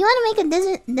 wait! You wanna make a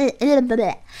decision?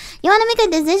 You wanna make a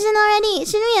decision already?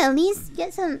 Shouldn't we at least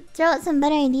throw out some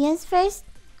better ideas first?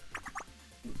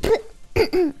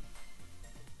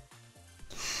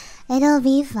 It'll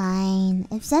be fine.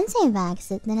 If Sensei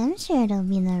backs it, then I'm sure it'll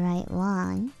be the right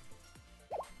one.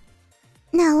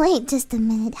 Now wait just a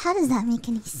minute. How does that make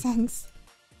any sense?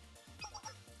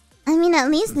 I mean, at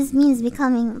least this means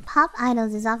becoming pop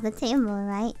idols is off the table,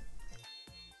 right?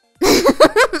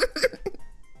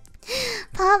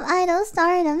 Pop idol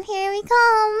stardom, here we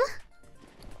come!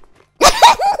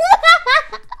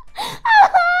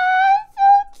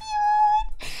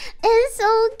 It's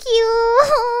so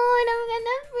cute! I'm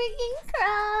gonna freaking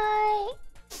cry!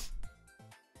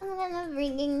 I'm gonna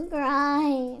freaking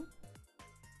cry!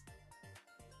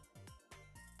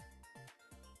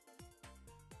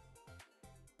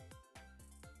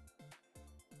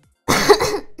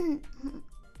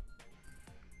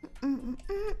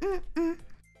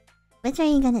 Which are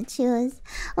you gonna choose?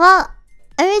 Well,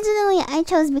 originally I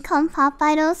chose become pop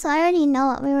idol, so I already know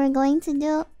what we were going to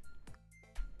do.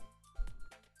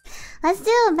 Let's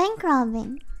do bank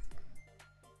robbing.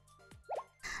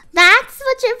 That's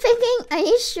what you're picking? Are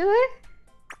you sure?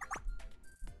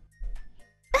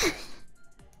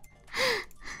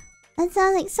 That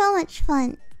sounds like so much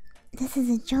fun. This is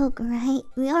a joke, right?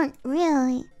 We aren't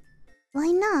really. Why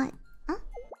not? Huh?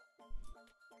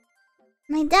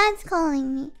 My dad's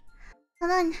calling me.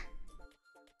 Hold on.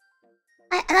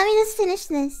 Let me just finish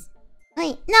this.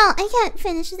 Wait, no, I can't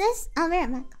finish this. I'll be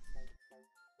right back.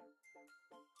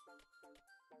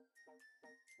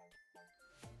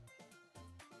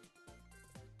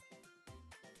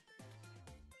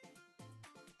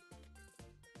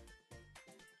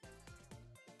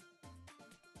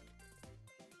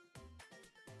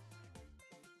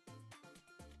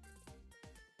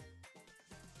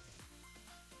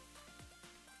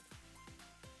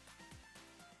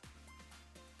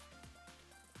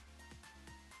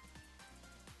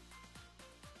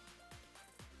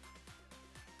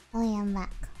 Oh yeah, I'm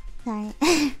back. Sorry.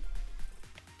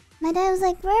 My dad was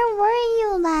like, "Where were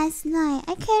you last night?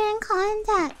 I couldn't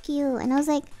contact you." And I was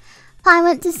like, "I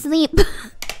went to sleep."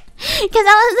 Because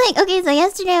I was like, okay, so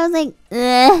yesterday I was like,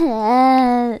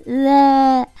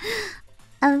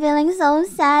 I'm feeling so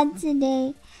sad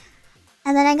today.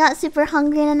 And then I got super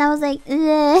hungry and I was like,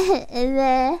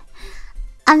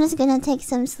 I'm just gonna take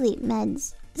some sleep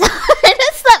meds. So I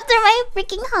just slept through my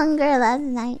freaking hunger last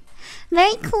night.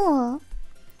 Very cool.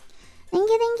 Thank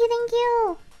you, thank you, thank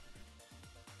you.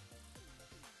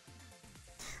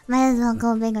 Might as well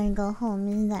go big or go home,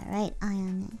 isn't that right,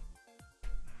 Ayane?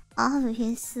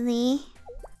 Obviously.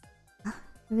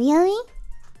 Really?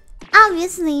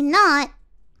 Obviously not.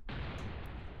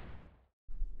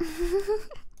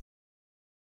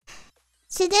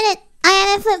 She did it!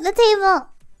 Ayane flipped the table!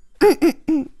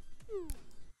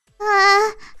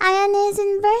 Ayane is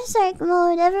in berserk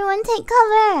mode. Everyone take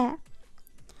cover!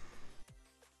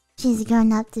 She's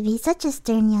grown up to be such a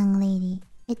stern young lady.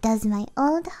 It does my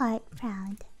old heart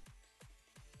proud.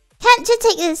 Can't you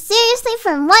take this seriously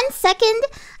for 1 second?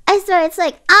 I swear it's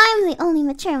like I'm the only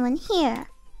mature one here.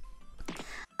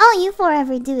 All you four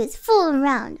ever do is fool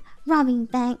around, robbing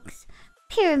banks,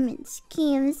 pyramid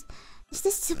schemes. Is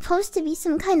this supposed to be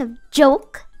some kind of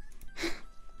joke?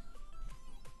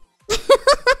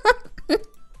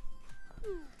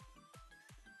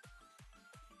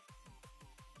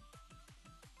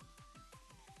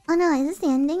 Oh no, is this the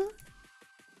ending?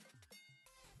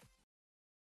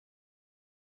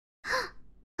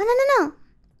 Oh no, no, no!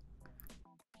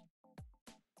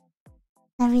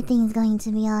 Everything's going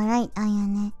to be alright,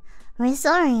 Ayane. We're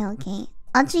sorry, okay?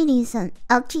 I'll treat you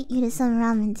to some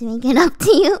ramen to make it up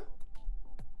to you.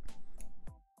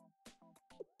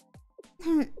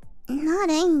 I'm not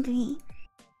angry.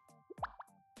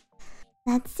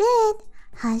 That's it.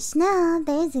 Hush now,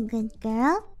 there's a good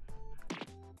girl.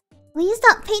 Will you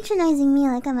stop patronizing me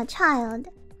like I'm a child?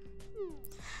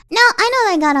 No, I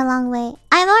know I got a long way.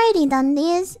 I've already done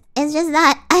these. It's just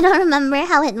that I don't remember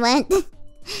how it went.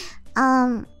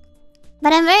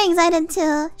 But I'm very excited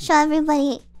to show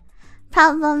everybody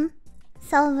problem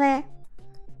solver.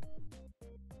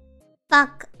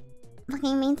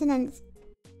 Fucking maintenance.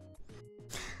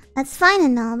 That's fine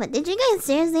and all, but did you guys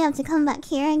seriously have to come back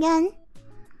here again?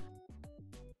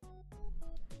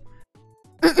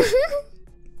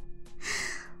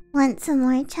 Want some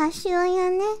more chashu,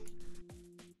 Ayane?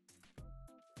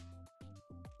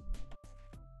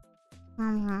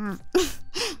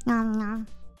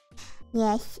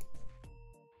 Yes.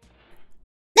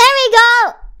 There we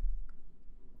go!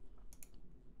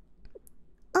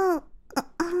 Oh,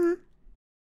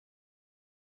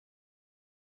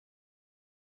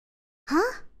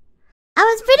 huh? I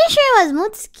was pretty sure it was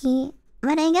Mutsuki,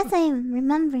 but I guess I'm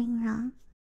remembering wrong.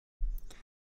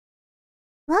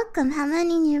 Welcome, how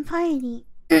many in your party?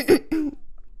 But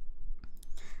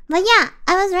yeah,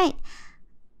 I was right.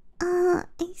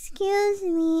 Excuse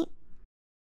me.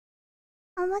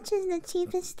 How much is the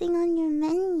cheapest thing on your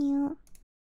menu?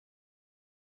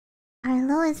 Our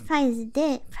lowest priced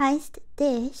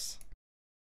dish.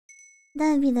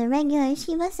 That would be the regular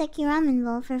Shibaseki ramen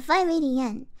bowl for 580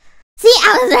 yen. See,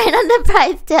 I was right on the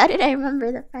price too. How did I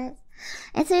remember the price?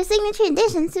 It's their signature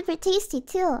dish and super tasty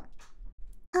too.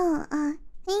 Oh,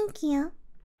 thank you.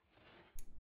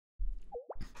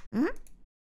 Hmm?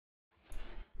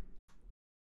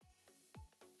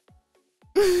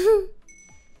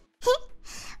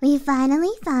 We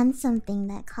finally found something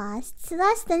that costs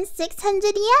less than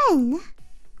 600 yen.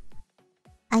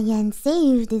 A yen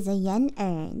saved is a yen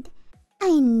earned.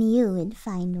 I knew we'd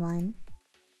find one.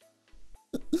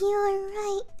 You are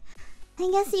right. I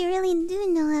guess you really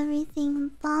do know everything,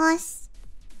 boss.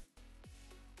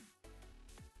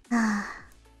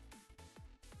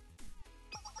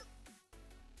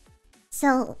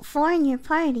 So, 4 in your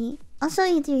party. I'll show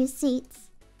you the receipts.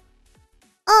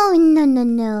 Oh, no, no,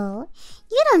 no.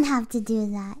 You don't have to do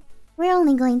that. We're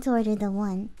only going to order the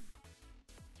one.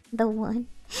 The one.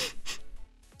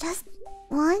 Just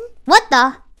one? What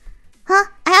the? Huh?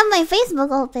 I have my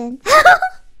Facebook open.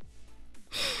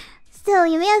 Still,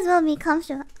 you may as well be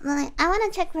comfortable. I want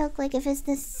to check real quick if it's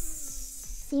this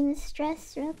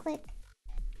seamstress real quick.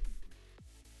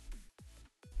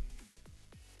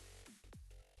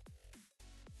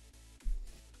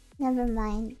 Never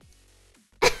mind.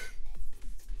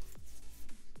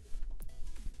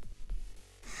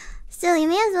 Still, you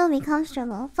may as well be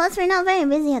comfortable. Plus, we're not very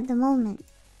busy at the moment.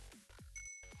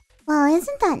 Well,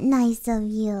 isn't that nice of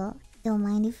you? Don't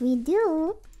mind if we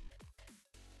do.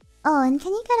 Oh, and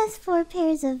can you get us 4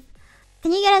 pairs of...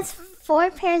 Can you get us 4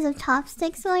 pairs of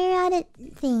chopsticks while you're at it?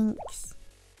 Thanks.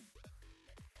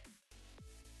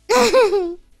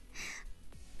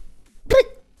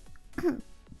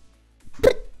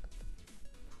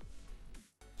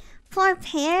 Four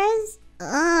pairs?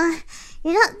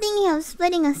 You're not thinking of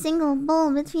splitting a single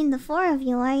bowl between the four of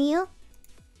you, are you?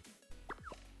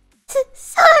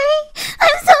 Sorry!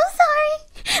 I'm so sorry!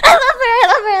 I love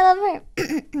her!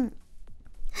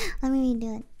 Let me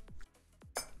redo it.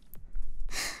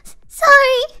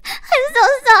 Sorry! I'm so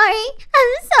sorry!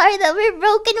 I'm sorry that we're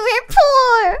broken, we're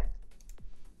poor!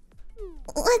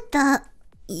 What the?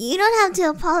 You don't have to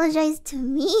apologize to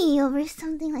me over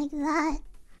something like that.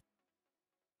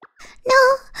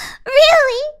 No,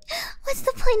 really? What's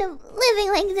the point of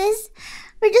living like this?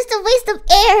 We're just a waste of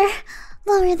air,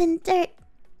 lower than dirt.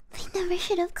 We never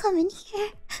should have come in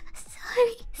here.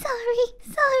 Sorry.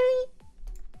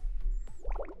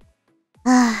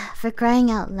 Ah, for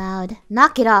crying out loud.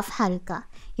 Knock it off, Haruka.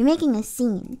 You're making a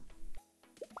scene.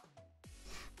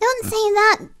 Don't say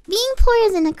that. Being poor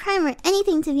isn't a crime or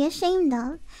anything to be ashamed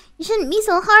of. You shouldn't be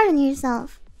so hard on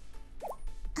yourself.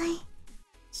 I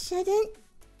shouldn't?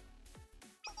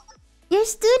 You're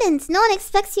students. No one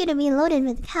expects you to be loaded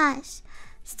with cash.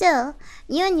 Still,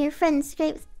 you and your friends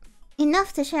scraped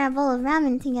enough to share a bowl of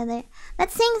ramen together.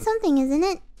 That's saying something, isn't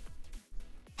it?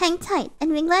 Hang tight.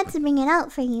 I'd be glad to bring it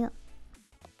out for you.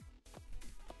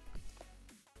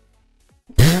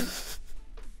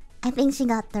 I think she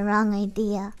got the wrong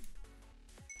idea.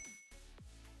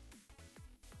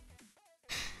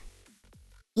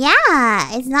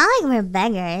 Yeah, it's not like we're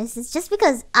beggars. It's just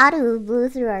because Aru blew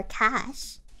through our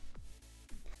cash.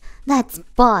 That's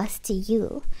boss to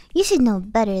you. You should know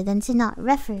better than to not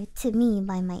refer to me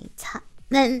by my title.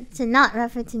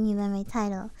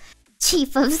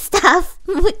 Chief of Staff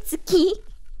Mutsuki.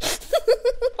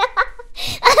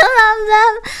 I love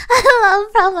them. I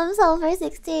love Problem Solver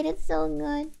 68. It's so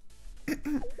good.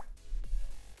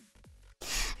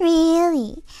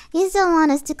 Really? You still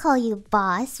want us to call you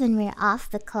boss when we're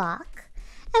off the clock?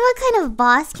 And what kind of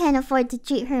boss can't afford to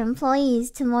treat her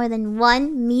employees to more than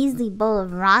one measly bowl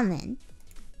of ramen?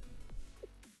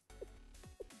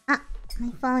 Ah,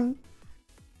 my phone.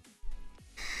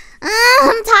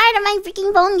 I'm tired of my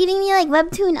freaking phone giving me like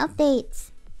webtoon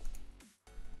updates.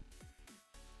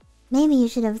 Maybe you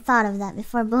should have thought of that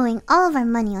before blowing all of our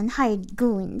money on hired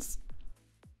goons.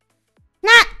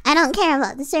 Nah, I don't care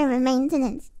about the server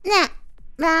maintenance. Nah,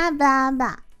 blah blah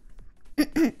blah.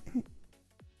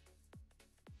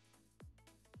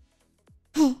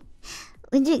 Hey,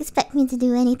 would you expect me to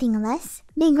do anything less?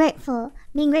 Being grateful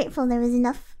there was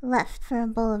enough left for a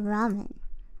bowl of ramen.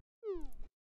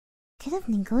 Could have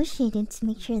negotiated to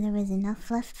make sure there was enough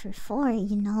left for four,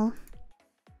 you know.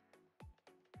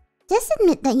 Just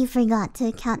admit that you forgot to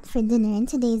account for dinner in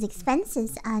today's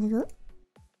expenses, Aru.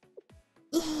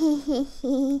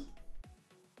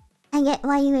 I get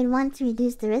why you would want to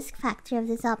reduce the risk factor of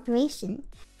this operation.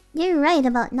 You're right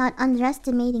about not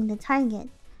underestimating the target.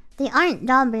 They aren't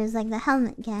daubers like the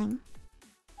Helmet Gang.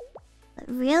 But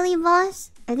really,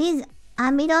 boss? Are these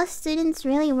Abydos students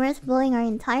really worth blowing our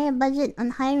entire budget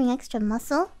on hiring extra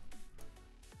muscle?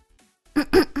 They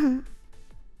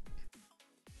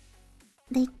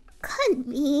could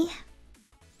be.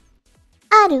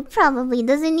 Aru probably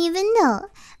doesn't even know.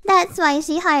 That's why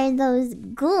she hired those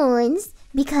goons,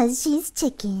 because she's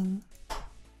chicken.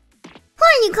 Who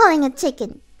are you calling a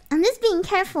chicken? I'm just being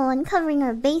careful and covering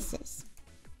our bases.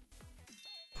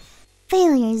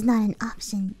 Failure is not an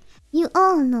option. You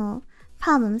all know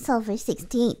Problem Solver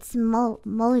 68's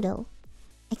motto.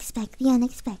 Expect the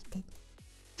unexpected.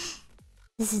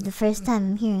 This is the first time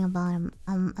I'm hearing about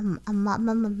a motto?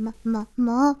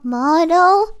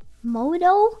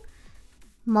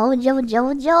 Mojo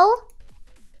Jojo?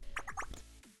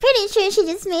 Pretty sure she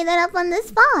just made that up on the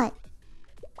spot.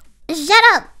 Shut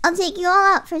up! I'll take you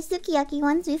all out for sukiyaki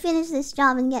once we finish this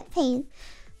job and get paid.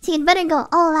 So you'd better go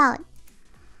all out.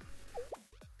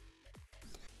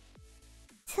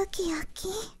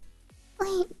 Sukiyaki?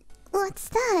 Wait, what's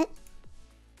that?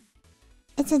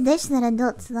 It's a dish that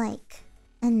adults like.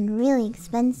 And really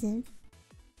expensive.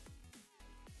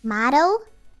 Motto?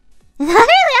 Is that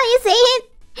really how you say it?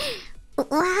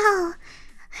 Wow.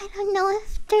 I don't know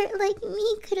if dirt like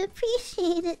me could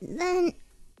appreciate it then.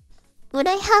 Would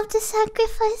I have to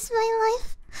sacrifice my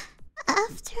life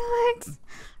afterwards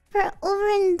for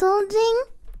overindulging?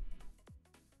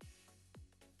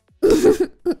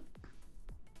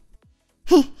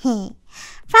 Hehe.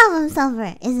 Problem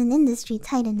Solver is an industry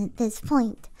titan at this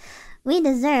point. We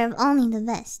deserve only the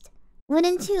best.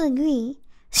 Wouldn't you agree?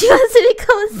 She wants to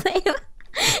become a slave.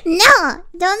 No!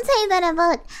 Don't say that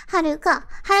about Haruka.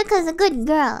 Haruka's a good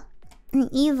girl. An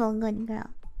evil good girl.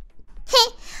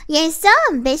 Hey, you're so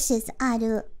ambitious,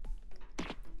 Aru. I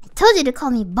told you to call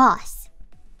me boss.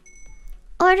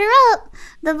 Order up!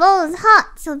 The bowl is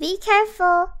hot, so be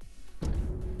careful.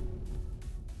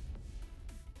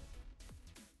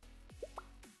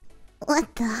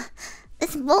 What the?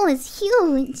 This bowl is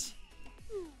huge.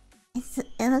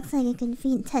 It looks like it could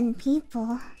feed 10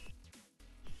 people.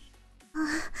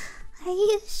 Are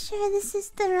you sure this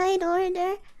is the right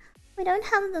order? We don't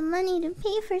have the money to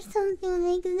pay for something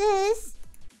like this.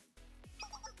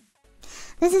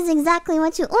 This is exactly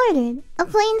what you ordered. A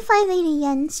plain 580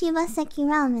 yen Shibaseki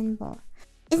ramen bowl.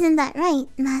 Isn't that right,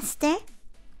 master?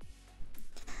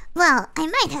 Well, I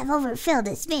might have overfilled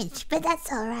this bitch, but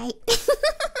that's alright.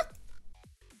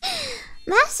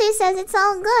 Master says it's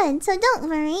all good, so don't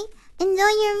worry.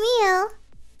 Enjoy your meal.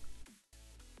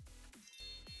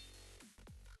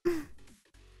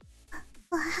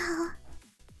 Wow.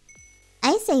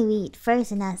 I say we eat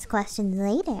first and ask questions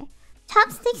later.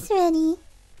 Chopsticks ready.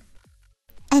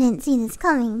 I didn't see this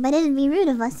coming, but it'd be rude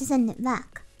of us to send it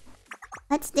back.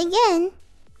 Let's dig in.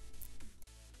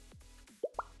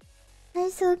 They're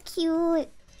so cute.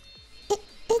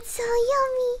 It's so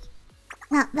yummy.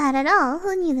 Not bad at all.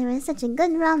 Who knew there was such a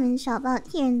good ramen shop out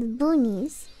here in the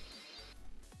boonies?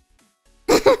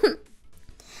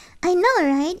 I know,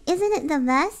 right? Isn't it the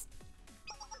best?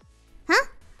 Huh?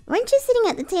 Weren't you sitting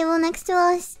at the table next to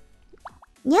us?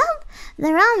 Yup, the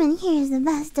ramen here is the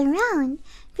best around.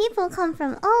 People come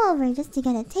from all over just to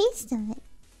get a taste of it.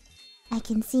 I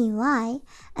can see why.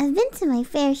 I've been to my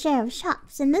fair share of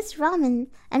shops, and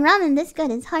ramen this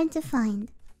good is hard to find.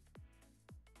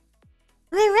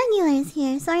 We're regulars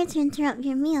here, sorry to interrupt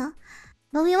your meal.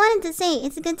 But we wanted to say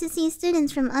it's good to see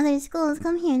students from other schools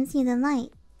come here and see the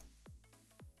light.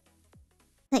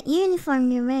 That uniform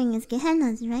you're wearing is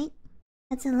Gehenna's, right?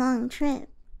 That's a long trip.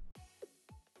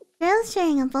 Girls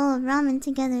sharing a bowl of ramen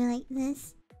together like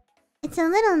this. It's a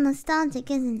little nostalgic,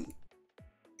 isn't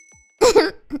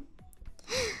it?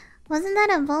 Wasn't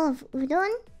that a bowl of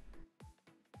udon?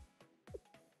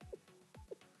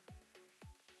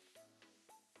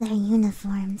 Their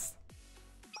uniforms.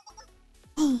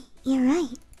 Hey, you're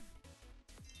right.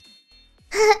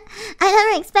 I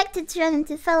never expected to run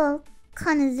into fellow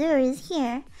connoisseurs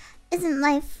here. Isn't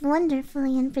life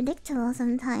wonderfully unpredictable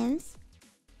sometimes?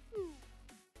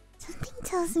 Something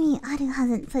tells me Aru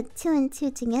hasn't put 2 and 2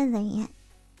 together yet.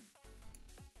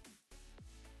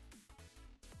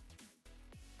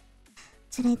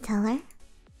 Should I tell her?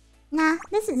 Nah,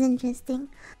 this is interesting.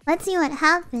 Let's see what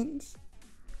happens.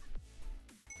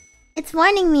 It's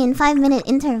warning me in 5-minute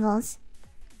intervals.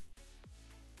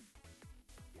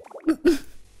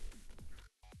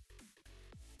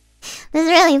 This is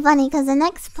really funny because the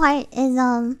next part is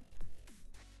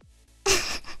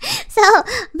so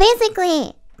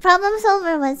basically Problem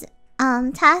Solver was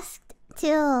tasked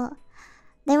to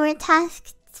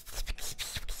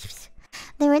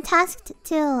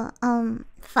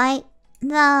fight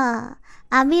the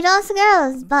Abydos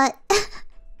girls, but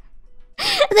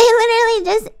they literally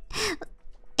just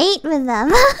ate with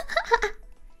them.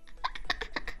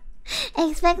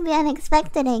 Expect the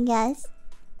unexpected, I guess.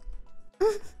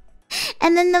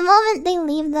 And then the moment they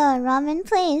leave the ramen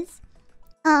place,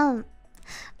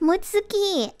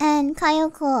 Mutsuki and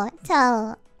Kayoko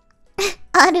tell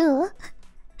Aru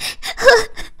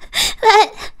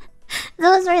that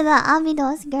those were the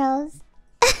Abydos girls.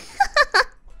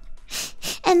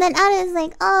 And then Aru is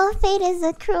like, oh, fate is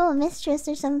a cruel mistress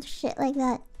or some shit like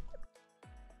that.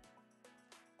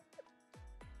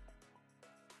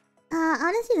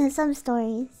 Honestly, there's some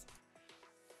stories.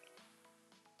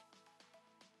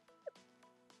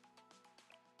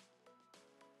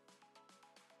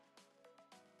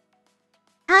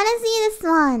 I wanna see this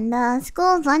one, the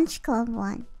school lunch club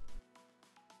one.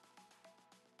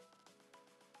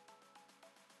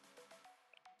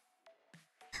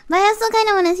 But I also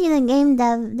kinda wanna see the game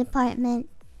dev department.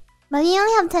 But we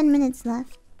only have 10 minutes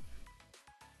left.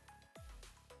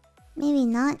 Maybe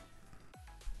not.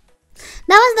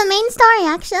 That was the main story,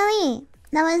 actually.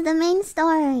 That was the main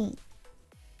story.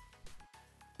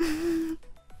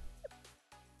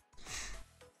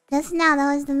 Just now,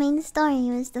 that was the main story.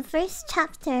 It was the first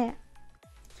chapter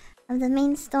of the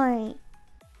main story.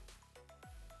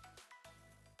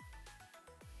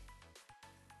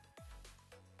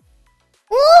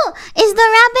 Ooh! Is the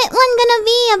rabbit one gonna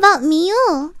be about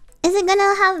Miu? Is it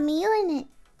gonna have Miu in it?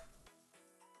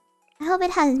 I hope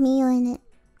it has Miu in it.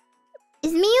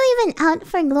 Is Miu even out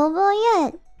for global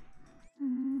yet?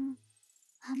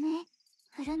 雨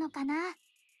降るのかな。あれ？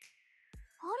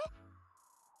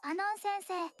アノン先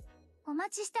生、お待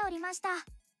ちしておりました。Oh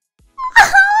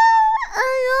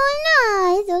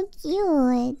no, so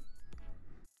cute.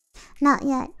 Not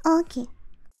yet. Okay.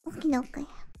 Okay, okay.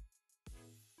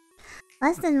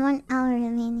 Less than 1 hour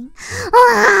remaining.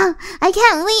 Oh, I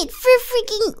can't wait for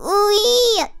freaking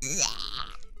Ooey.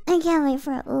 I can't wait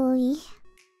for Ooey.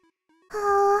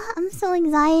 Oh, I'm so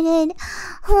excited.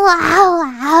 Wow,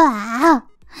 wow, wow.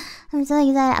 I'm so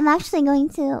excited. I'm actually going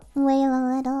to wail a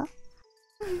little.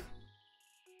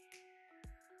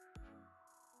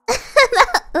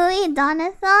 Ooey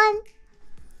Donathon?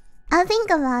 I'll think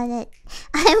about it.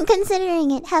 I'm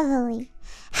considering it heavily.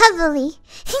 Heavily.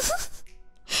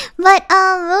 But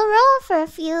we'll roll for a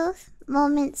few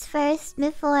moments first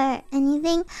before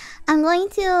anything. I'm going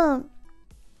to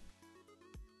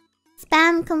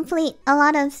spam complete a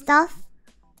lot of stuff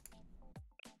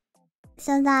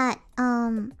so that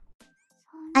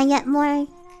I get more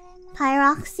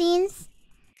pyroxenes.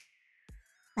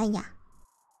 But yeah.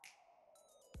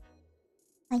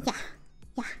 But yeah.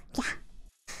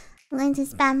 I'm going to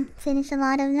spam finish a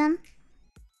lot of them.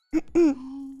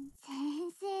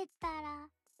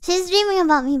 She's dreaming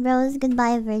about me, bros.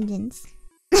 Goodbye, virgins.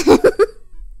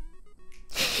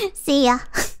 See ya.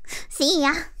 See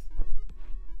ya.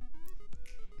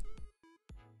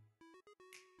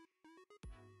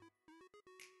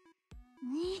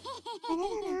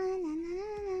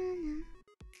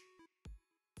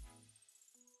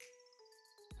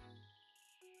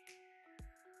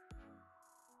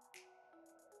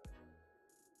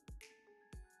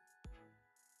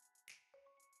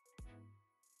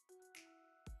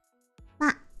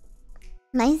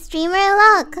 My streamer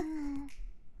luck.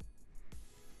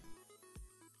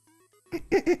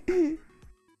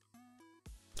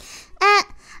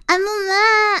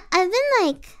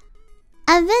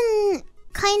 I've been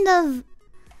kind of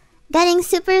getting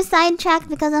super sidetracked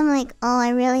because I'm like, oh, I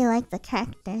really like the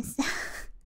characters.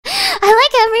 I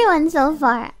like everyone so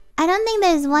far. I don't think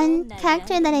there's one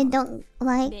character that I don't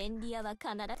like.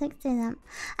 Stick to them.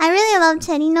 I really love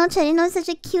Cherino. Cherino is such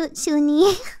a cute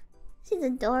Chuni. She's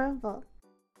adorable.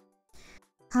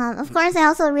 Of course, I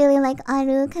also really like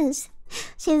Aru because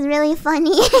she's really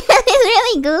funny. She's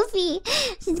really goofy.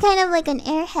 She's kind of like an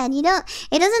airhead.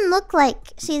 It doesn't look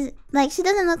like she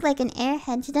doesn't look like an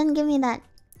airhead. She doesn't give me that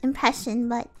impression.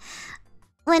 But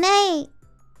when I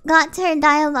got to her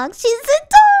dialogue, she's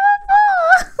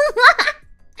adorable.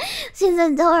 She's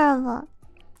adorable.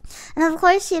 And of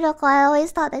course, Shiroko, I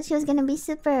always thought that she was gonna be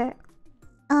super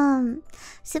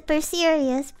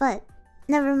serious, but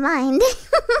never mind.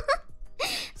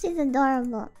 She's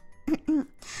adorable. I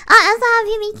also have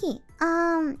Hibiki.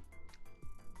 I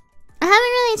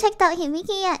haven't really checked out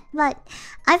Hibiki yet, but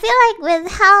I feel like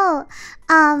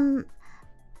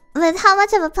with how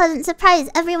much of a pleasant surprise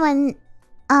everyone's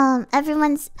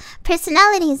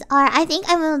personalities are, I think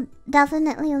I will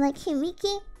definitely like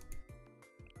Hibiki.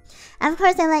 Of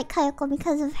course, I like Kayoko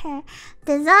because of her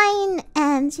design,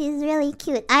 and she's really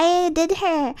cute. I did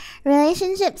her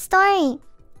relationship story,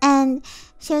 and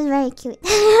she was very cute.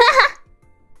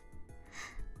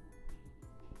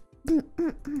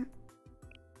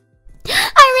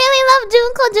 I really love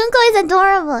Junko. Junko is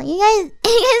adorable. You guys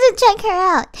should check her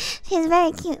out. She's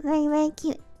very cute. Very, very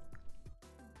cute.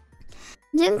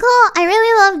 Junko, I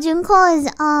really love Junko's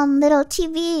little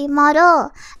chibi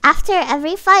model after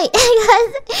every fight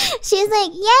because she's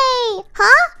like, yay,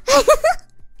 huh?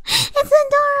 It's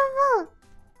adorable.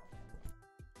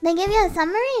 They give you a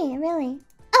summary, really?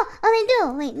 Oh, they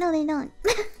do. Wait, no, they don't.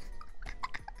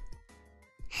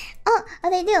 oh,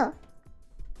 they do.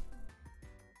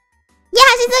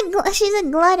 Yeah, she's a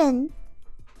glutton.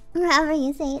 However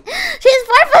you say it. She's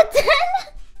 4'10".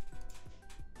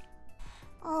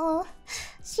 Oh,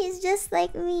 she's just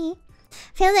like me.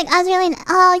 Feels like Azraelane.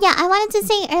 Oh yeah, I wanted to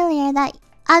say earlier that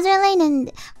Azraelane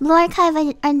and Blue Archive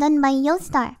are done by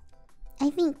Yostar. I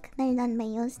think they're done by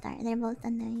Yostar. They're both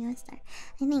done by Yostar.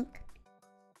 I think.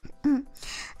 I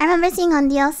remember seeing on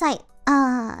DL site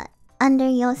under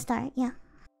Yostar. Yeah.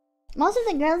 Most of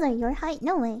the girls are your height.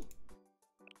 No way.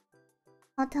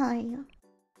 How tall are you?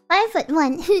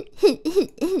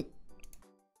 5'1".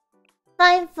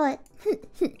 5 foot.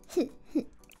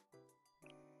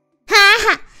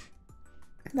 Ha!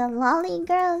 The lolly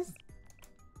girls.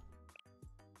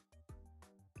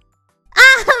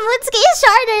 Ah, Mutsuki is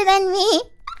shorter than me.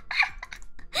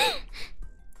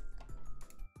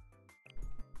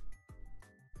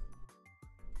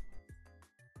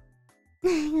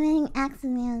 Getting axed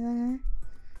me, I don't know.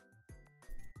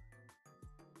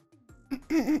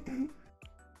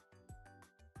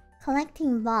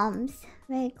 Collecting bombs.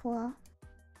 Very cool.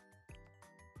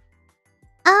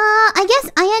 I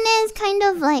guess Ayane is kind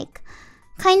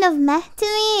of meh to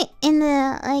me in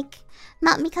the like,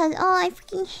 not because oh I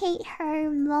freaking hate her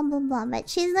blah blah blah, but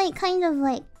she's like kind of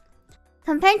like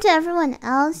compared to everyone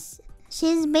else,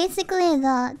 She's basically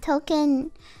the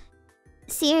token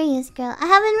serious girl. I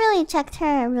haven't really checked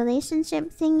her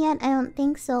relationship thing yet. I don't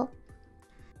think so.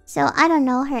 So I don't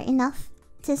know her enough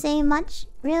to say much,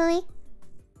 really.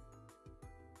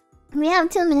 We have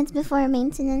 2 minutes before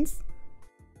maintenance.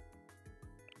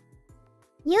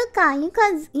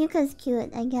 Yuka's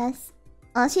cute, I guess.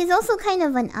 Well, she's also kind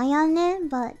of an Ayane,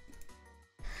 but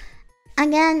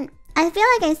again, I feel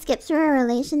like I skipped through her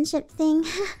relationship thing.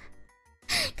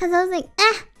 Cause I was like,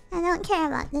 I don't care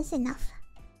about this enough.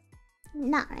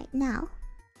 Not right now.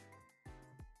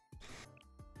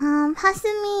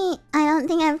 Hasumi, I don't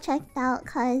think I've checked out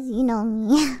cause you know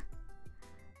me.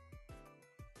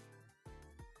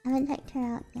 I haven't checked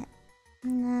her out yet.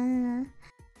 No.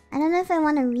 I don't know if I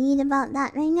want to read about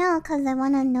that right now cause I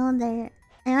want to know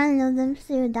them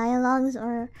through dialogues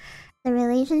or the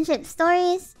relationship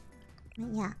stories.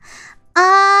 But yeah.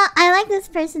 I like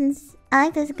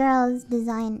this girl's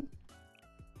design.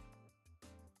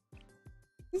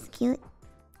 She's cute.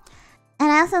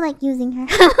 And I also like using her.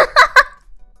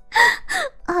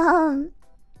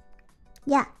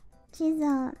 Yeah. She's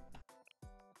yeah.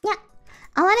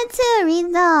 I wanted to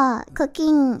read the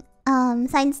cooking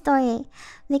side story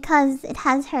because it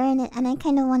has her in it and I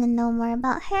kind of want to know more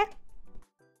about her.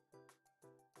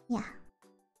 Yeah.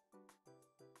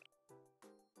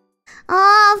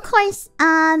 Oh, of course.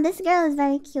 This girl is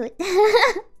very cute.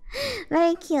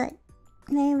 Very cute.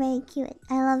 Very, very cute.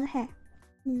 I love her.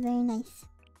 She's very nice.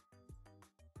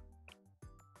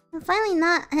 I'm finally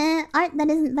not art that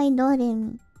isn't by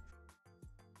Doremi.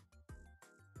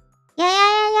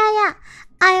 Yeah.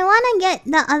 I wanna get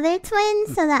the other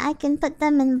twins so that I can put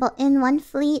them in one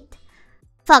fleet.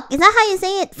 Fuck, is that how you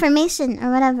say it? Formation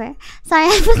or whatever. Sorry,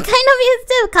 I'm kind of used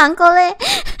to kankole.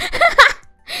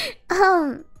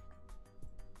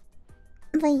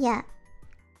 But yeah.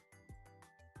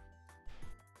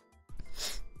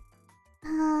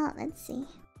 Let's see.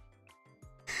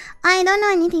 I don't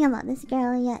know anything about this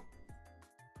girl yet.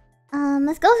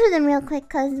 Let's go through them real quick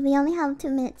because we only have 2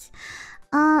 minutes.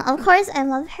 Of course, I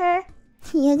love her.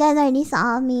 You guys already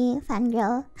saw me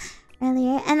fangirl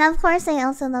earlier. And of course, I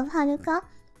also love Haruka.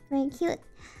 Very cute.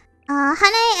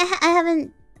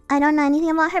 Hane, I don't know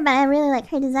anything about her, but I really like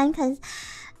her design because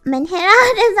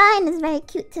Menhera design is very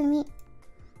cute to me.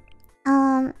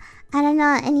 I don't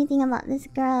know anything about this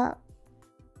girl.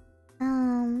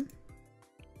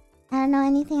 I don't know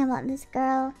anything about this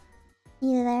girl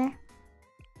either.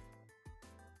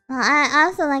 Well, I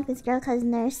also like this girl because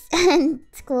nurse and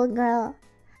schoolgirl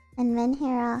and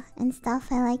Menhera and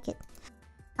stuff. I like it.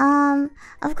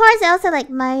 Of course, I also like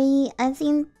Mari. I've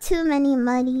seen too many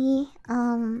Mari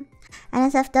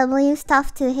NSFW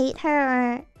stuff to hate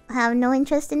her or have no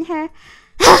interest in her.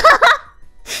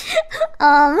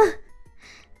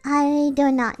 I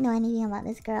do not know anything about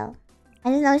this girl. I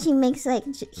just know she makes like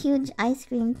huge ice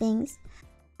cream things.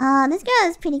 This girl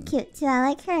is pretty cute too. I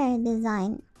like her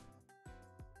design.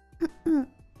 I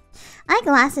like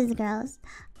glasses girls.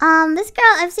 This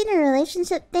girl, I've seen a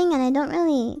relationship thing and I don't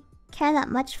really care that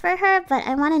much for her, but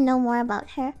I want to know more about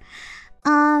her.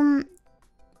 I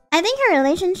think her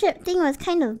relationship thing was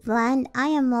kind of bland,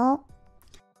 IMO.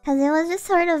 Because it was just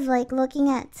sort of like looking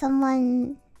at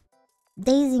someone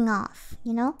dazing off,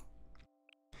 you know?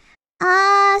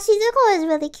 Shizuko is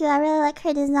really cute. I really like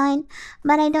her design,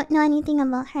 but I don't know anything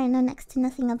about her. I know next to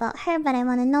nothing about her, but I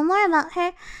want to know more about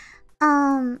her.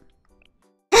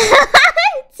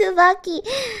 Tsubaki,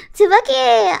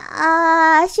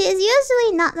 she is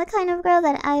usually not the kind of girl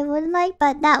that I would like,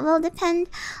 but that will depend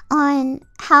on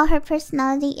how her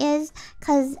personality is,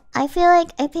 because I feel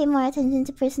like I pay more attention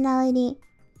to personality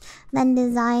than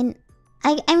design.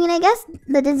 I mean, I guess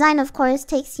the design, of course,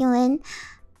 takes you in,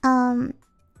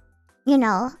 you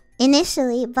know,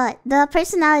 initially, but the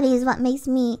personality is what makes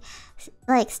me,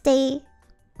 like, stay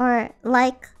or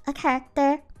like a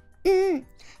character. Okay.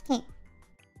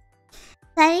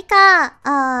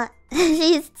 Sarika,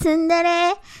 she's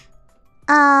tsundere.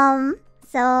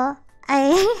 So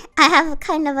I have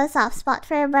kind of a soft spot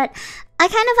for her, but I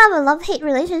kind of have a love-hate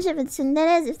relationship with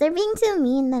tsunderes. If they're being too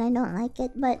mean, then I don't like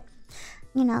it, but,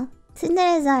 you know,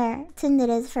 tsunderes are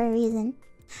tsunderes for a reason.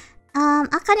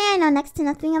 Akane I know next to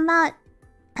nothing about.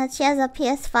 She has a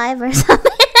PS5 or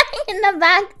something in the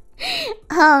back.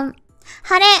 Hare,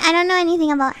 I don't know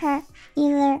anything about her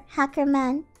either. Hacker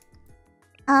man.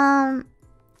 I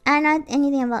don't know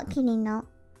anything about Kirino.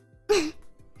 I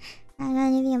don't know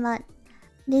anything about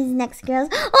these next girls.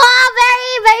 Oh,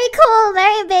 very cool.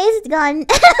 Very based gun.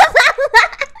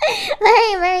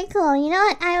 Very cool. You know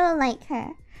what? I will like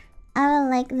her. I will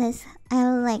like this. I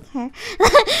will like her.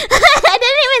 I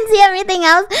didn't even see everything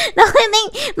else. The only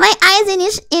thing, my eyes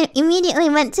immediately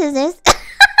went to this.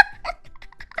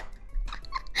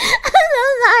 I'm so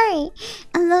sorry.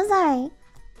 I'm so sorry.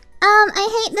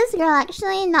 I hate this girl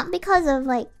actually, not because of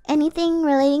like anything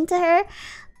relating to her.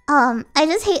 I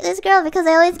just hate this girl because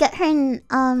I always get her in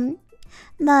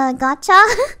the gacha.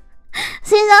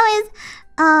 She's always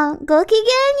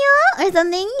Gokigen yo or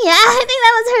something. Yeah, I think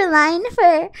that was her line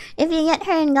for if you get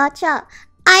her in gacha.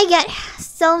 I get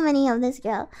so many of this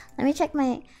girl. Let me check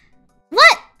my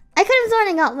what? I could have sworn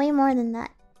I got way more than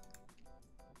that.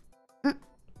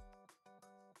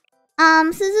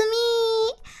 Suzumi,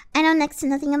 I know next to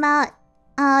nothing about.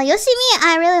 Yoshimi,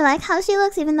 I really like how she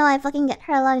looks, even though I fucking get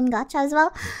her a lot in gacha as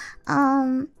well.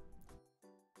 I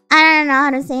don't know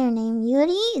how to say her name.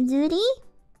 Zuri?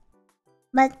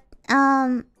 But,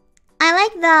 I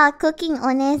like the cooking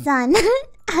one-san.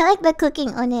 I like the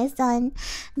cooking one-san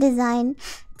design,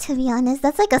 to be honest.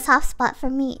 That's like a soft spot for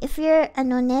me. If you're an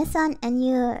one-san and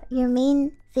your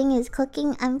main thing is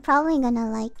cooking, I'm probably gonna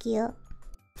like you.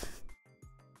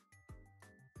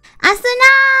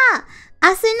 Asuna!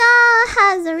 Asuna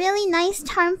has a really nice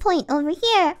charm point over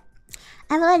here.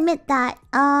 I will admit that.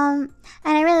 And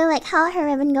I really like how her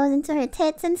ribbon goes into her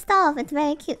tits and stuff. It's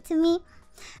very cute to me.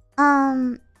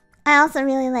 I also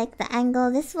really like the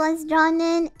angle this was drawn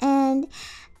in, and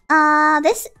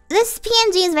this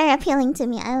PNG is very appealing to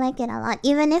me. I like it a lot,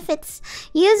 even if it's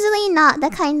usually not the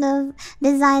kind of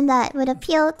design that would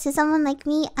appeal to someone like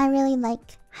me. I really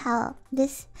like how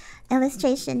this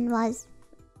illustration was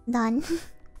done.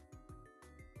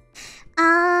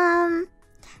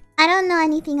 I don't know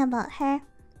anything about her.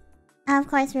 Of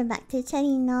course, we're back to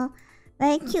Cherino.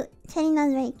 Very cute.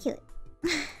 Cherino's very cute.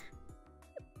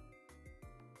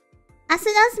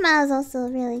 Asuna's smile is also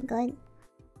really good.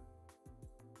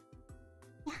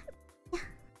 Yeah.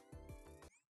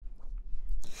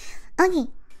 Okay.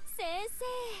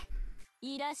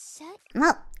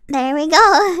 Well, there we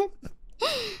go.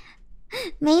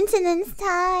 Maintenance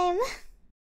time.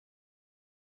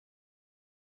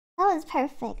 That was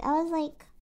perfect. I was like...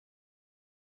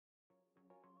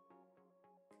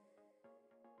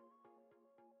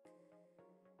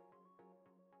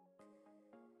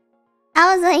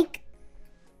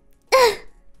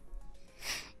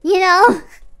 you know...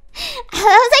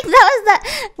 that was the...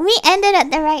 We ended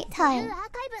at the right time.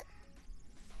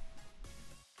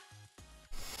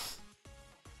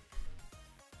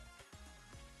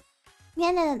 We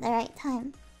ended at the right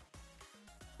time.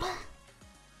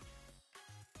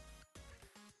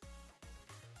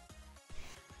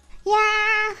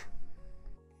 Yeah.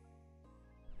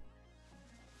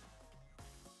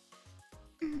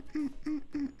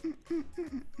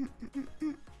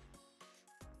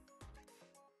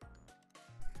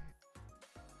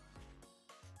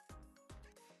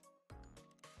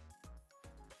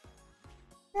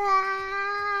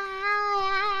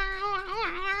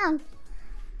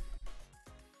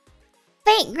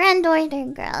 Fake granddaughter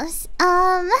girls.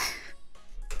 I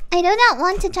do not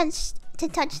want to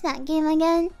touch that game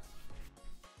again.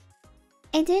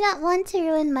 I do not want to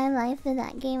ruin my life with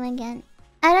that game again.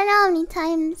 I don't know how many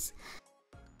times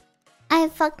I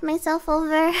fucked myself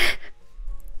over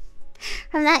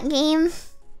from that game.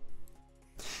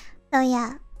 So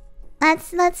yeah,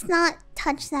 let's not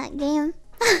touch that game.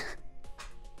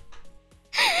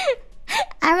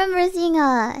 I remember seeing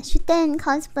a Shuten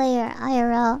cosplayer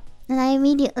IRL, and I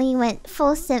immediately went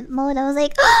full simp mode. I was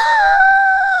like,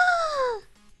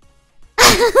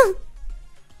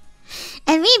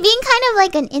 and me being kind of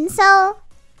like an incel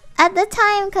at the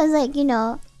time, cause like, you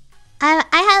know, I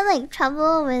had like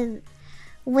trouble with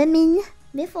women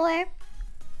before.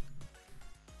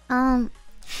 I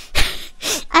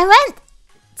went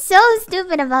so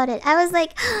stupid about it. I was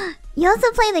like, you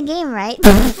also play the game, right?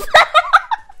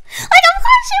 Like, of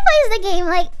course she plays the game.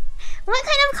 Like, what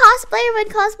kind of cosplayer would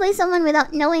cosplay someone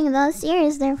without knowing the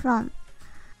series they're from?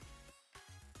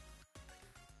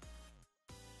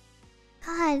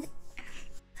 God,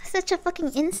 such a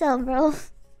fucking incel, bro.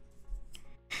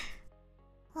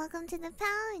 Welcome to the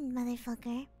pound,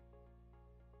 motherfucker.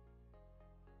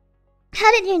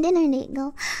 How did your dinner date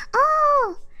go?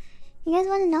 Oh, you guys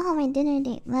want to know how my dinner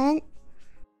date went?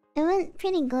 It went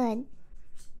pretty good.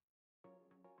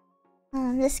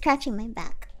 I'm just scratching my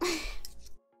back.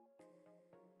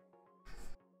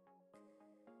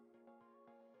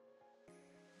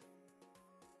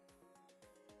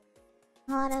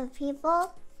 A lot of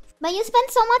people. But you spend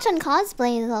so much on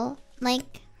cosplay though.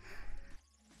 Like,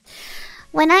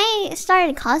 when I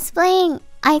started cosplaying,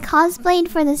 I cosplayed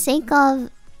for the sake of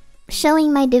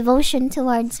showing my devotion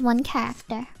towards one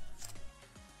character.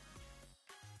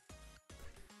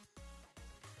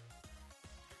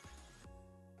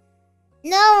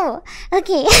 No!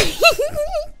 Okay.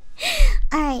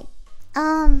 Alright.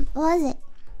 What was it?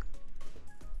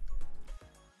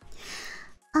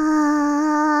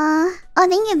 Oh,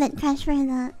 thank you, BitCrash, for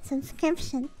the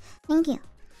subscription. Thank you.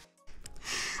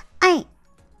 Alright.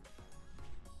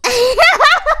 How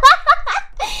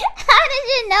did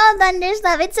you know,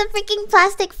 Thunderslap? It's a freaking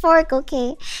plastic fork,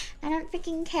 okay? I don't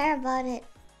freaking care about it.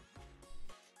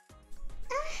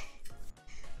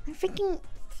 My freaking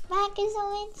back is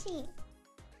so itchy.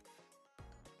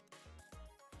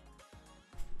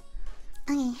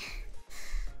 Okay.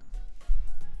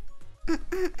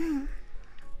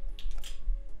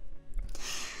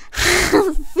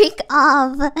 Freak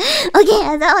off. Okay,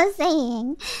 as I was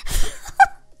saying.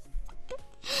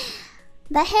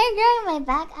 The hair growing on my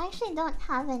back, I actually don't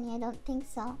have any, I don't think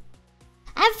so.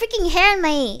 I have freaking hair in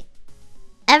my...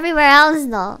 everywhere else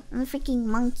though. I'm a freaking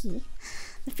monkey.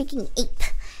 I'm a freaking ape.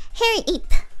 Hairy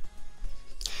ape.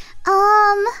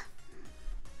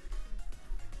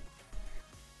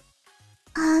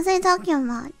 What was I talking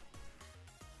about?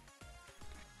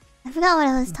 I forgot what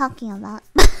I was talking about.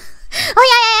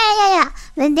 Oh yeah.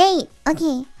 The date.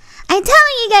 Okay. I'm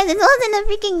telling you guys, it wasn't a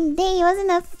freaking date. It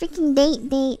wasn't a freaking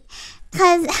date.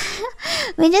 Cause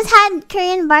we just had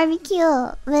Korean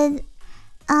barbecue with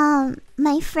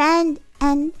my friend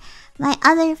and my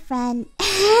other friend.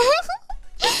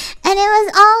 And it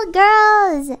was all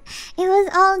girls. It was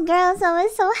all girls. So I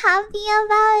was so happy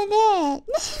about it.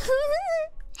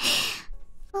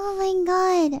 Oh my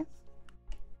god.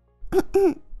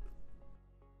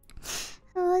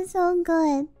 It was so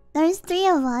good. There's 3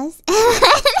 of us.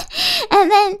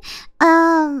 And then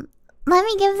let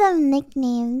me give them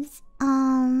nicknames.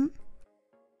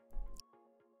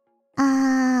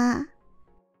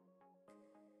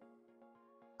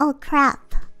 Oh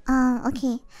crap.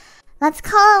 Okay. Let's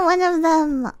call one of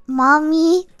them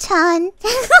Mommy-chan.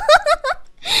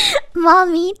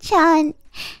 Mommy-chan.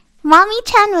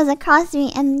 Mommy-chan was across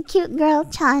me and Cute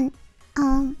Girl-chan.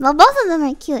 Well, both of them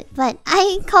are cute, but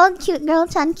I called Cute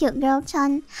Girl-chan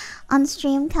on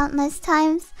stream countless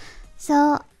times.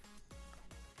 So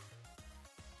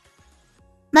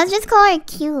let's just call her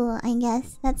Q, I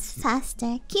guess. That's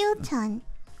faster. Q-chan.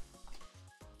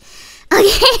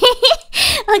 Okay.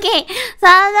 Okay, so as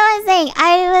I was saying,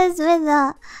 I was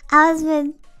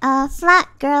with a flat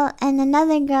girl and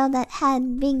another girl that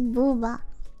had big booba.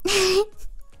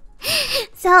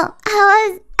 So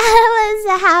I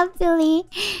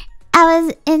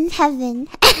was in heaven.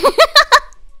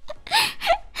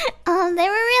 They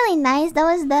were really nice. That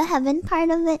was the heaven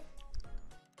part of it.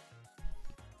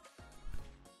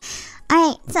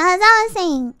 Alright, so as I was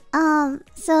saying,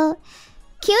 so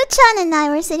Q-chan and I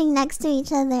were sitting next to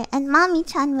each other and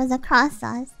Mommy-chan was across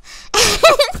us.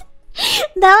 That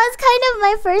was kind of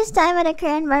my first time at a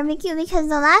Korean barbecue because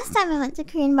the last time I went to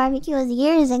Korean barbecue was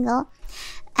years ago.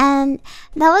 And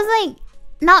that was like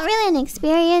not really an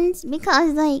experience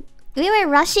because like we were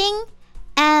rushing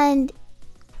and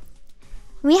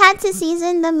we had to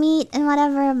season the meat and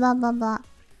whatever, blah blah blah.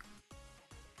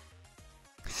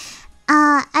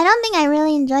 I don't think I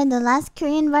really enjoyed the last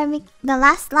Korean barbecue, the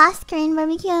last Korean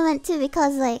barbecue I went to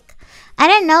because like I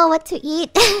didn't know what to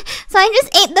eat, so I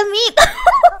just ate the meat.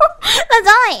 That's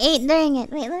all I ate during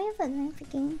it. Wait, let me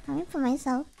put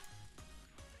myself.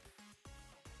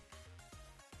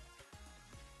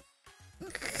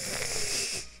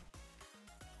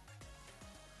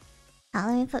 Oh,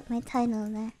 let me put my title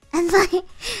there and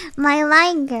my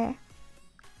liger.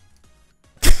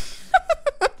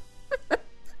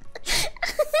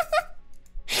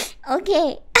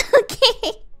 Okay.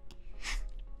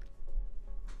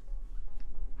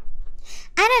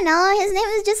 I don't know, his name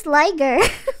is just Liger.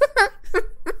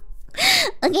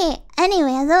 Okay,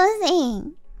 anyway, as I was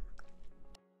saying.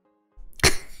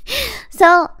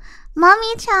 So,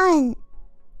 Mommy-chan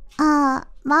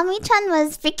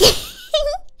was freaking...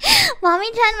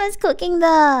 Mommy-chan was cooking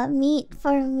the meat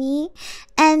for me.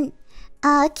 And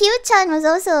Q-chan was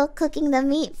also cooking the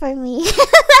meat for me.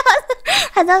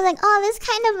 And I was like, oh, this is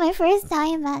kind of my first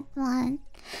time at one.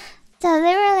 So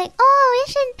they were like, oh,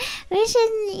 we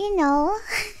should, you know.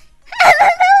 And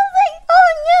then I was like, oh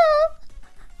no.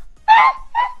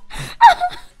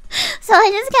 So I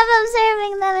just kept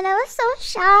observing them and I was so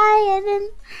shy and then...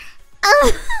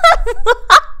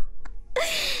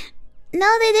 No,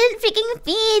 they didn't freaking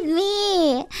feed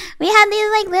me. We had these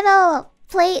like little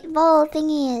plate bowl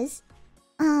thingies.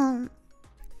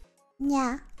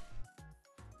 Yeah.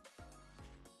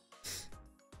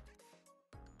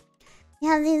 You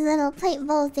have these little plate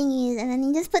bowl thingies, and then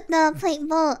you just put the plate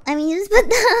bowl. I mean, you just put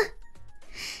the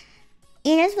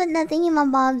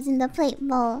thingy-mabobs in the plate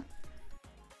bowl.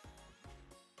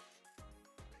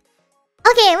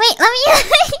 Okay, wait, let me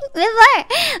before.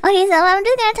 Okay, so I'm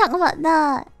just gonna talk about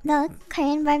the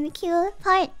Korean barbecue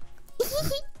part.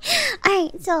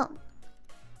 Alright, so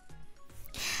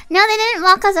no, they didn't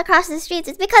walk us across the streets.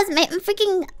 It's because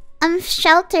I'm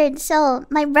sheltered, so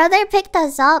my brother picked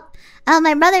us up.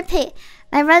 My brother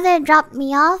dropped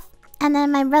me off, and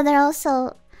then my brother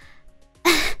also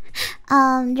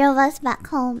drove us back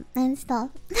home and stuff.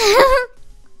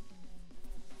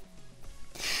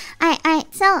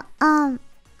 Alright, so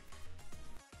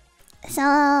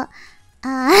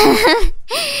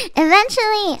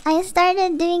eventually I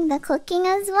started doing the cooking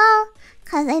as well,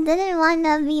 cause I didn't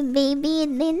wanna be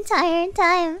babied the entire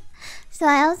time. So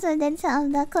I also did some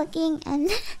of the cooking,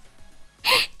 and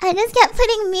I just kept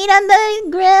putting meat on the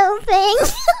grill thing.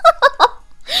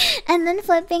 And then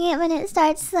flipping it when it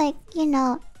starts, like, you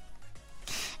know.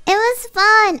 It was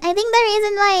fun. I think the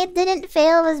reason why it didn't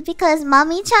fail was because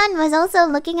Mommy-chan was also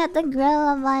looking at the grill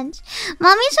a bunch.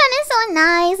 Mommy-chan is so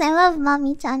nice. I love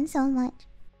Mommy-chan so much.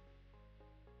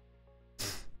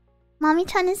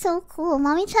 Mommy-chan is so cool.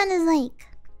 Mommy-chan is like,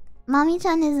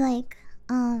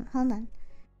 hold on.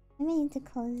 I may need to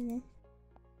close this.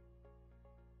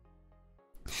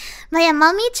 But yeah,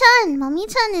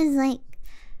 Mommy-chan is like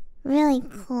really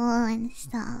cool and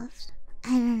stuff. I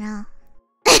don't know.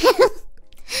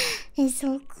 It's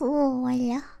so cool,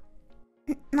 voila.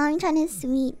 Mommy-chan is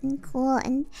sweet and cool,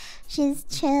 and she's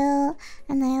chill,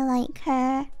 and I like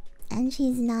her, and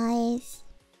she's nice.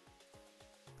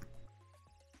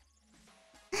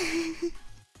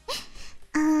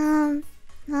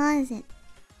 What is it?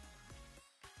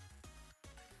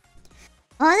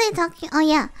 What was I talking? Oh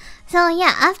yeah. So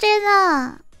yeah, after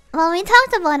we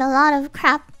talked about a lot of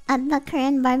crap at the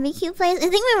Korean barbecue place. I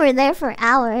think we were there for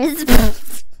hours.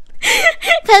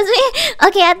 Cause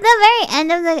okay, at the very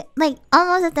end of the, like,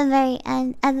 almost at the very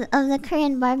end of the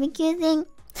Korean barbecue thing.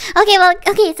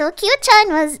 So Q-chan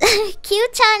was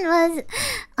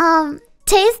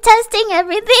taste testing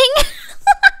everything.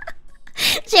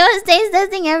 She was taste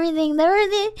testing everything. There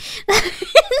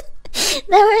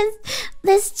was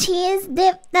this cheese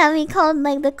dip that we called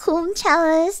like the Coom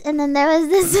chalice, and then there was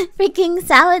this freaking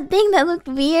salad thing that looked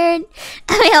weird,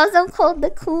 and we also called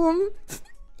the Coom.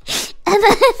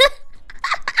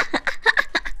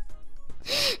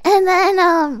 And then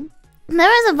there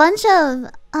was a bunch of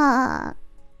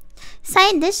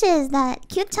side dishes that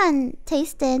Q-chan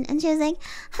tasted, and she was like,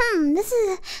 this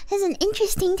is an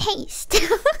interesting taste.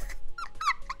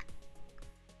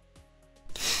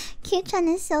 Q-chan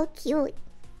is so cute.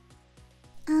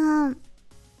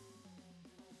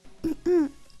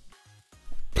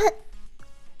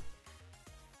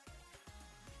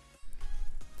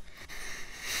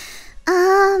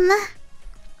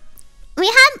 We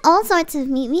had all sorts of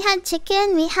meat. We had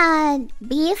chicken, we had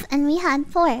beef, and we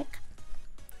had pork.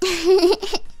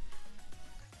 I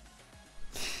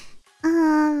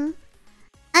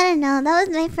don't know. That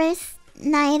was my first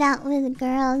night out with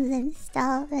girls and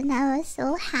stuff, and I was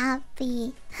so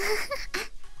happy.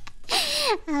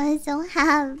 I was so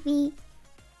happy.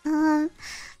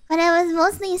 But I was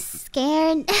mostly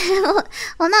scared.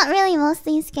 Well, not really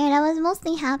mostly scared. I was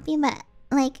mostly happy, but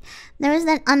like there was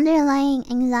that underlying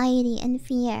anxiety and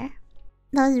fear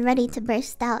that was ready to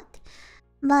burst out.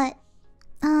 But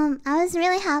I was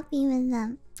really happy with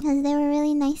them because they were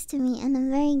really nice to me, and I'm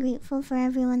very grateful for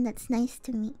everyone that's nice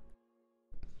to me.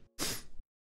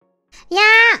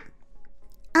 Yeah.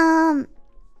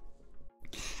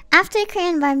 After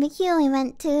Korean barbecue, we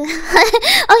went to.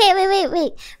 Okay,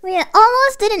 wait. We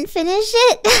almost didn't finish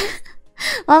it.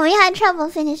 Well, we had trouble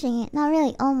finishing it. Not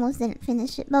really, almost didn't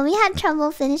finish it, but we had trouble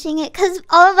finishing it because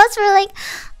all of us were like,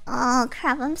 "Oh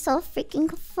crap, I'm so freaking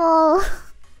full."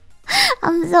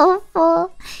 I'm so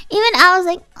full. Even I was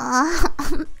like, "Oh,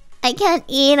 I can't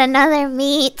eat another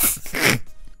meat." So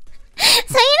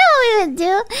you know what we would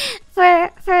do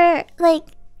for like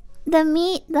the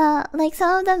meat, like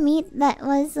some of the meat that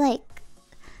was like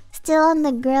still on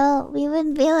the grill, we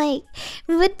would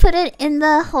put it in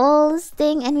the holes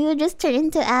thing, and we would just turn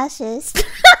into ashes.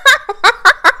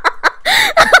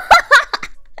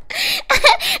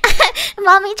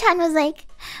 Mommy-chan was like,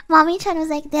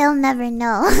 they'll never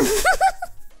know.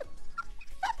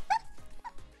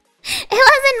 It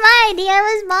wasn't my idea, it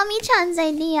was Mommy-chan's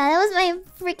idea. That was my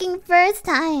freaking first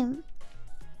time.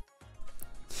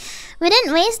 We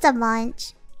didn't waste a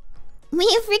bunch. We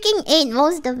freaking ate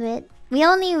most of it. We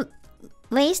only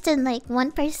wasted like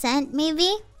 1%,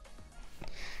 maybe?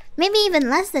 Maybe even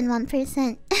less than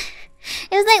 1%.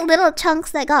 It was like little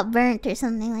chunks that got burnt or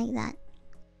something like that.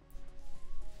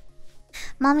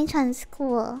 Mommy-chan's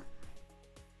cool.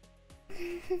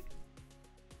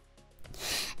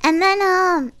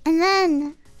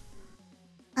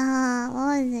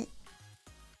 what was it?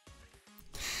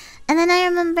 And then I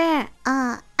remember,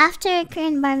 after a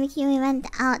Korean barbecue, we went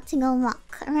out to go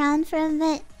walk around for a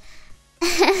bit.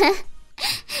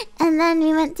 And then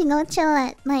we went to go chill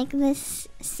at, like, this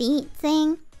seat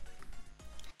thing.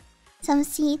 Some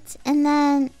seats. And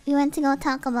then we went to go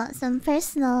talk about some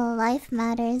personal life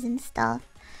matters and stuff.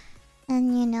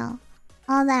 And, you know,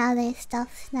 all that other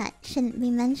stuff that shouldn't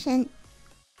be mentioned.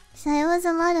 So it was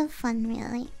a lot of fun,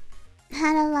 really.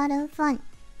 Had a lot of fun.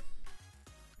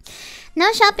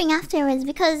 No shopping afterwards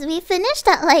because we finished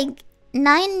at like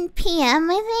 9 p.m.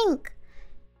 I think.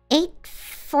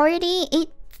 8:40,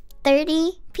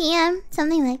 8:30 p.m.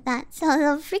 Something like that. So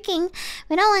freaking,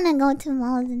 we don't want to go to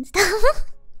malls and stuff.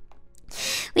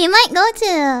 We might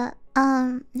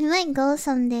go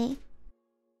someday.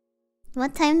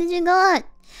 What time did you go out?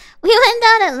 We went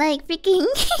out at like freaking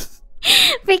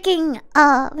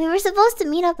we were supposed to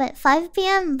meet up at 5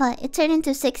 p.m. but it turned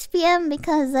into 6 p.m.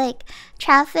 because like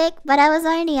traffic, but I was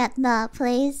already at the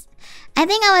place. I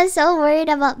think I was so worried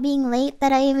about being late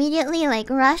that I immediately like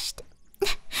rushed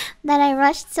that I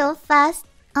rushed so fast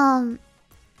and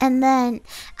then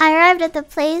I arrived at the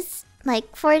place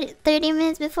like 30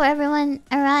 minutes before everyone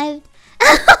arrived.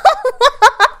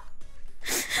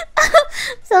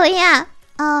 So yeah,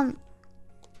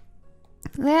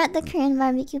 we're at the Korean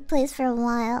barbecue place for a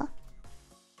while.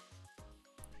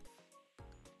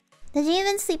 Did you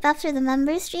even sleep after the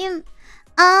member stream?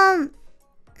 I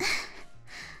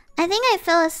think I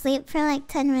fell asleep for like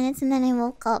 10 minutes and then I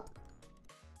woke up.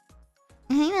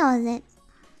 I think that was it.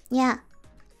 Yeah.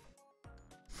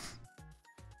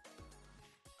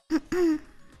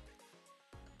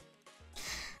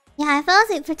 Yeah, I fell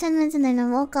asleep for 10 minutes and then I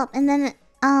woke up and then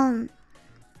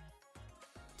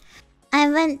I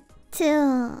went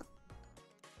to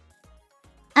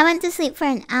sleep for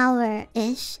an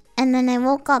hour-ish and then I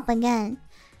woke up again.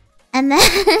 And then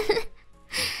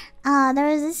there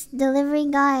was this delivery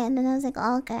guy and then I was like,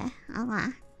 oh, okay.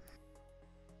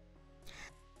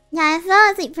 Yeah, I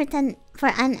fell asleep for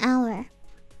an hour.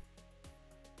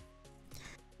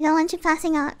 You don't want you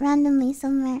passing out randomly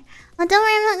somewhere. Oh, don't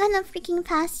worry, I'm not gonna freaking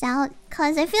pass out.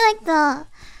 Cause I feel like the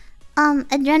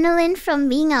adrenaline from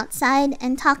being outside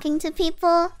and talking to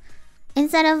people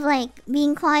instead of like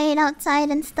being quiet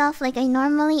outside and stuff like I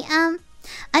normally am,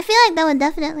 I feel like that would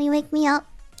definitely wake me up.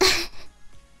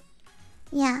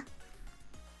 Yeah.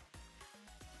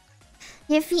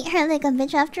 Your feet hurt like a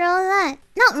bitch after all that?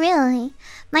 Not really.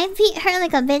 My feet hurt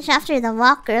like a bitch after the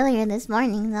walk earlier this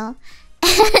morning though.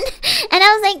 And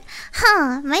I was like,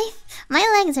 huh,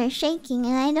 my legs are shaking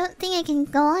and I don't think I can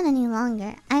go on any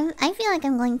longer. I feel like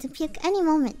I'm going to puke any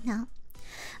moment now.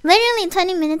 Literally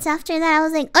 20 minutes after that, I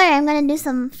was like, alright, I'm gonna do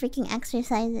some freaking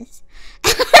exercises.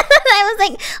 I was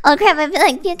like, oh crap, I feel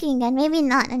like puking again. Maybe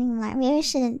not anymore. Maybe I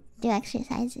shouldn't do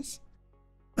exercises.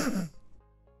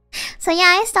 So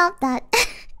yeah, I stopped that.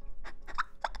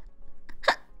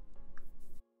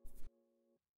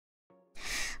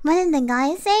 What did the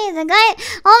guy say? The guy...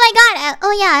 Oh my god!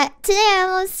 Oh yeah, today I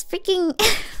almost freaking...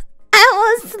 I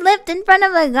almost slipped in front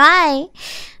of a guy.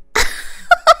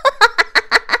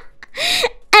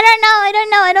 I don't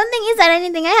know. I don't think he said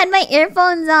anything. I had my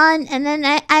earphones on and then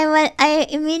I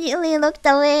immediately looked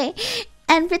away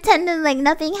and pretended like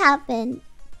nothing happened.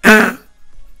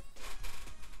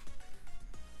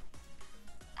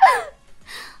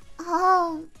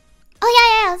 Oh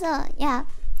yeah. So yeah.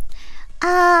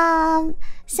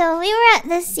 So we were at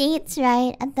the seats,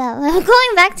 right? At the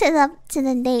going back to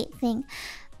the date thing.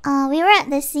 We were at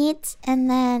the seats and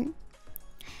then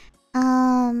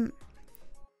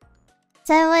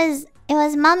so it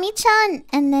was Mommy-chan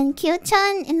and then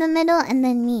Q-chan in the middle and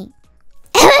then me.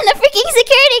 And then the freaking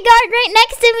security guard right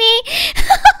next to me.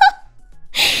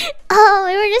 Oh,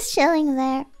 we were just chilling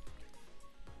there.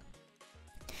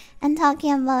 And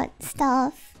talking about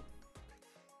stuff.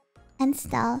 And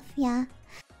stuff, yeah.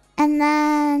 And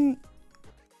then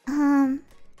I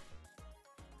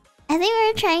think we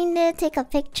were trying to take a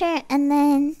picture and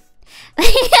then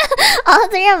all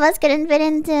three of us couldn't fit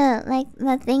into like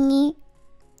the thingy.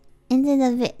 Into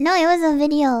the no, it was a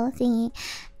video thingy.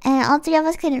 And all three of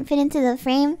us couldn't fit into the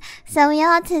frame. So we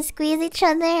all had to squeeze each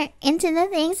other into the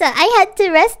thing. So I had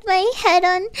to rest my head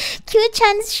on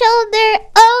Q-chan's shoulder.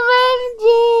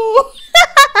 OMG!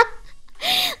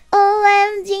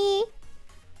 OMG!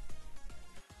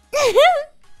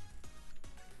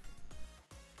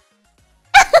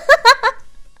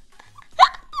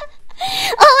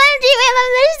 OMG,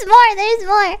 wait, there's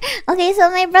more. Okay, so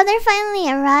my my brother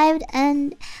finally arrived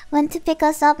and went to pick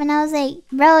us up, and I was like,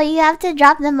 bro, you have to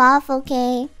drop them off,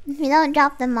 okay? If you don't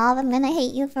drop them off, I'm gonna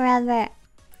hate you forever.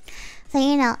 So,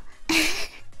 you know.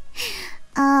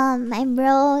 My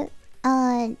bro,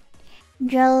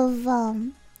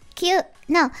 drove, cute.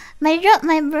 No, my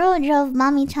bro drove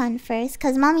Mommy-chan first,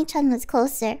 cause Mommy-chan was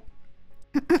closer.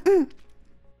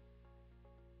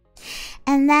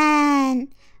 And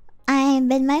then I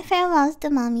bid my farewells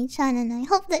to Mommy-chan, and I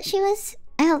hope that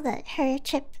her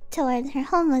trip towards her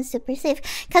home was super safe.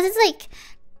 Cause it's like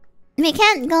we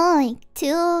can't go like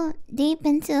too deep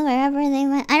into wherever they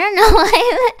went. I don't know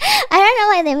why. I don't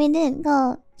know why we didn't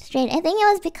go straight. I think it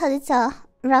was because it's a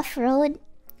rough road.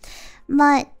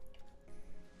 But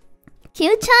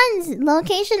Q-chan's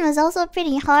location was also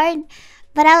pretty hard.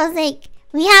 But I was like,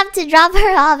 we have to drop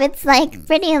her off. It's like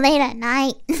pretty late at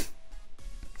night.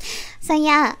 So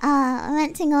yeah,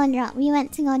 we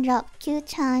went to go drop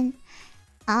Q-chan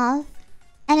off,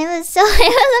 and it was a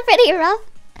pretty rough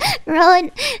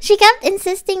road. She kept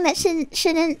insisting that she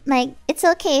shouldn't, like, it's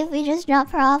okay if we just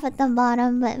drop her off at the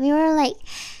bottom, but we were like,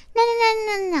 no,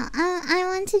 I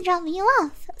want to drop you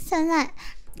off, so that,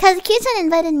 cause Q-chan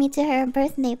invited me to her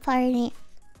birthday party,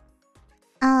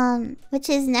 which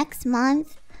is next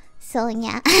month, so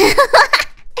yeah.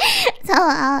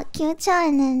 So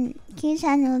Q-chan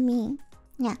will be,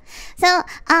 yeah. So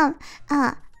I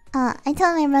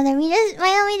told my brother, why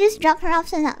don't we just drop her off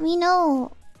so that we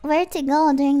know where to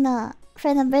go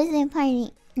for the birthday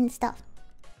party and stuff.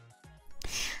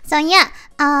 So yeah,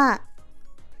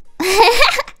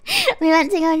 we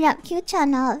went to go drop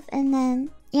Q-chan off, and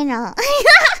then, you know.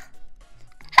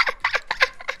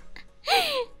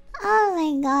 Oh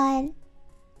my god.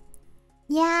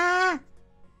 Yeah.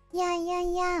 And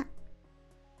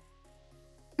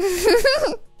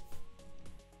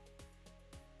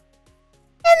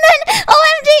then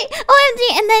OMG,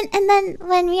 and then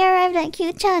when we arrived at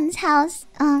Q-chan's house,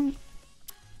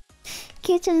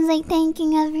 Q-chan was like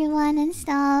thanking everyone and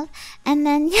stuff, and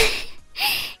then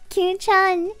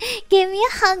Q-chan gave me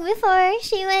a hug before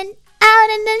she went out,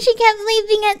 and then she kept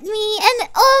leaping at me, and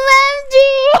OMG.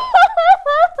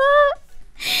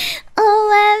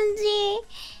 OMG.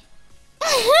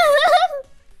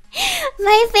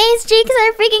 My face cheeks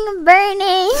are freaking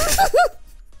burning.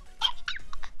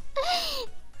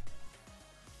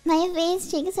 My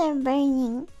face cheeks are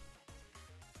burning.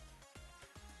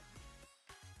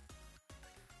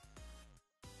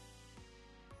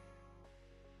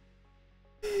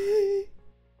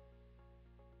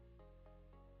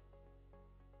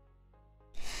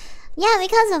 Yeah,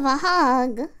 because of a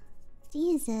hug.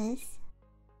 Jesus.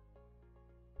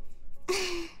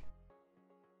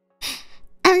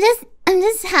 I'm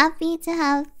just happy to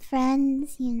have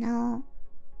friends, you know.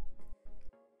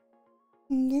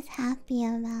 I'm just happy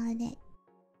about it.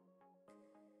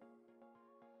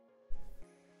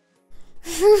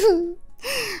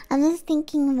 I'm just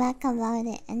thinking back about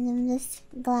it, and I'm just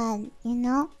glad, you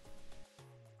know?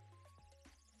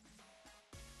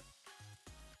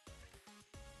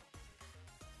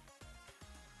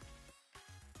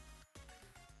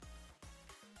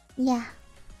 Yeah.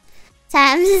 So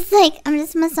I'm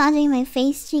just massaging my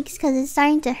face cheeks because it's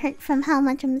starting to hurt from how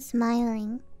much I'm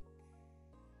smiling.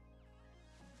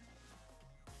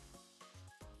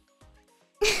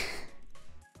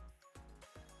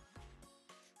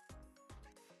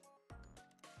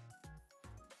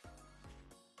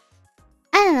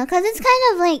 I don't know, cause it's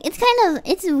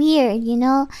weird, you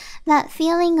know? That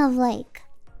feeling of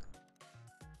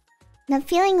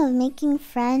making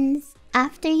friends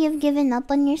after you've given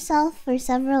up on yourself for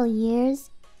several years.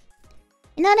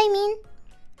 You know what I mean?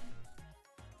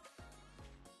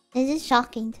 It's just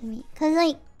shocking to me. Cause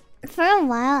like, for a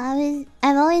while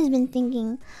I've always been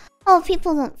thinking, oh,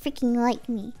 people don't freaking like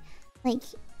me. Like,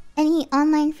 any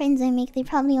online friends I make, they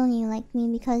probably only like me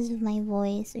because of my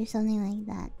voice or something like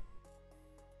that.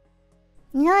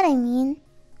 You know what I mean?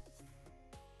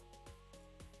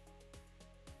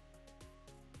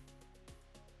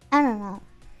 I don't know.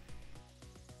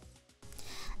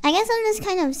 I guess I'm just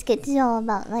kind of skeptical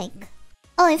about like,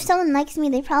 oh, if someone likes me,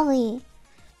 they probably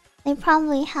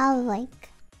have like,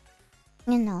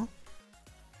 you know.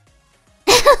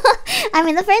 I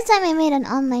mean, the first time I made an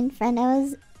online friend, I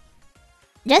was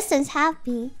just as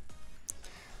happy.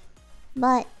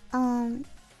 But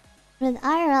with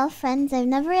IRL friends, I've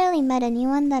never really met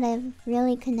anyone that I've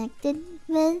really connected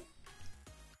with,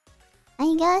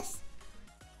 I guess.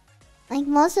 Like,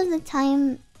 most of the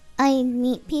time, I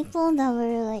meet people that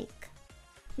were like,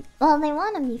 well, they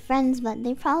want to be friends, but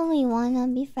they probably want to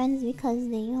be friends because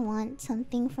they want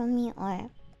something from me, or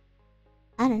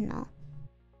I don't know.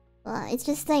 Well, it's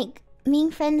just like,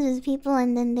 being friends with people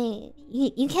and then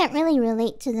you can't really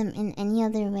relate to them in any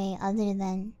other way other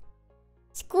than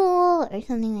school or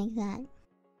something like that.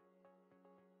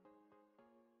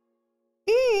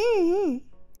 Mm-hmm.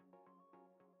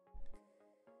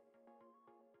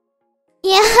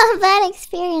 Yeah, bad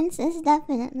experiences,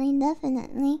 definitely.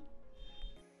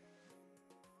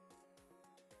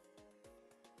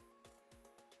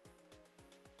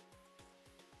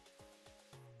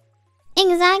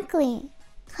 Exactly.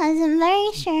 Cause I'm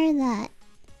very sure that,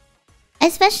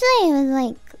 especially with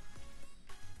like,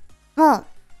 well,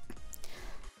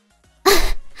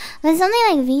 with something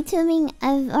like VTubing,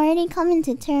 I've already come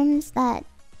into terms that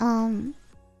I'm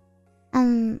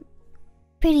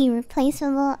pretty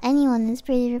replaceable. Anyone is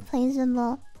pretty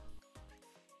replaceable,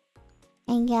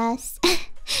 I guess.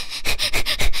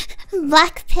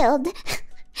 Black pilled.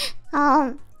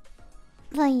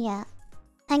 But yeah,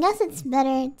 I guess it's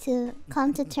better to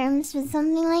come to terms with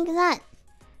something like that.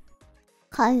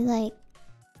 Cause like,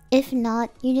 if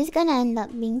not, you're just gonna end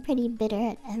up being pretty bitter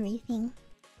at everything.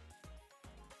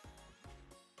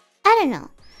 I don't know.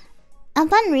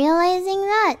 Upon realizing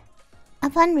that,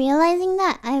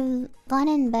 I've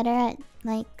gotten better at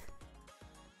like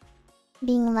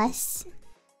being less,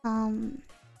 I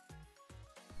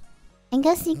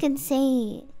guess you could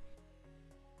say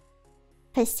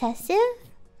possessive.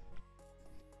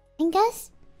 I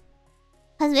guess,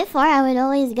 cause before I would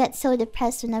always get so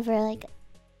depressed whenever like,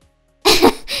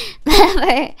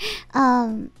 whenever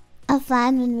a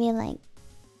fan would be like,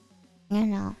 you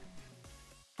know,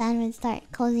 fan would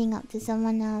start cozying up to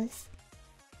someone else,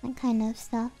 that kind of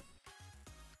stuff.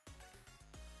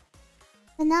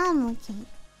 But now I'm okay.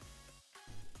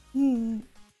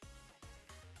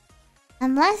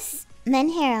 I'm less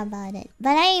menhair about it,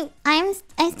 but I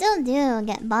still do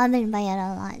get bothered by it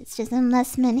a lot. It's just I'm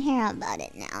less menhair about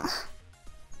it now.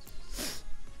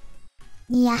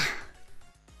 Yeah.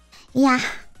 Yeah.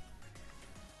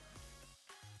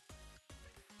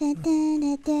 Da, da,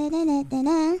 da, da, da, da,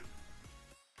 da.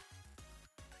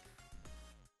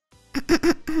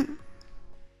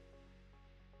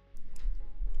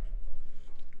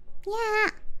 Yeah.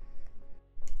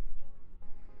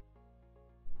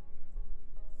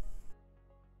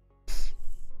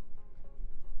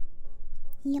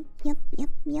 Yep.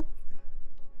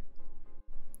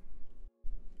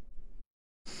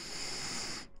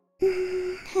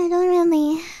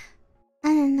 I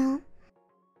don't know.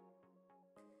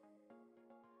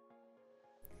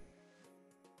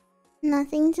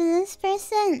 Nothing to this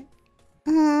person.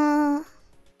 Well,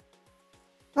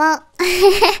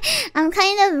 I'm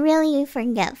kind of really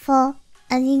forgetful,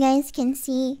 as you guys can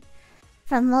see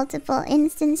from multiple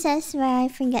instances where I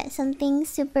forget something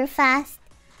super fast.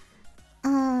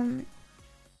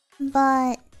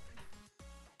 But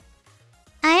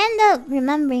I end up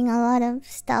remembering a lot of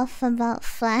stuff about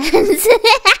flans,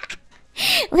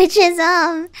 which is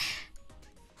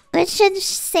which should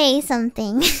say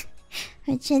something.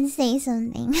 Which should say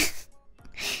something.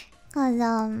 Cause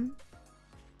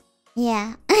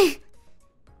yeah.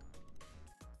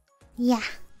 Yeah.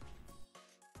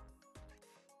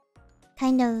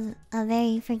 Kind of a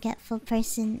very forgetful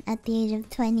person at the age of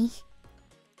 20.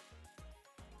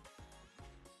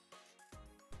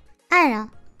 I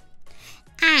don't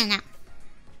know.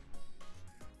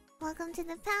 Welcome to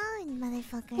the pound,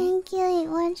 motherfucker. Thank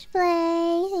you, Watch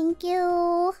Play. Thank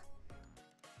you.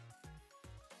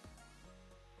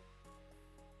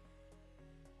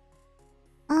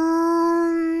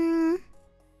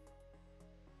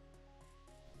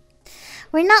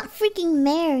 We're not freaking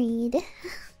married. I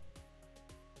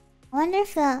wonder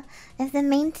if the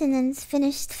maintenance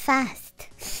finished fast.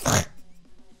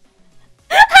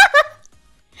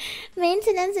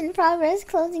 Maintenance in progress.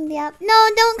 Closing the app. No,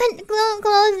 don't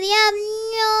close the app.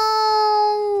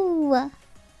 No.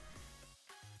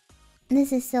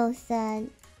 This is so sad.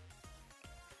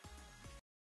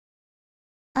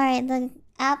 Alright, the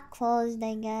app closed,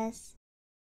 I guess.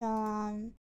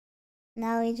 So,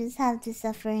 now we just have to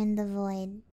suffer in the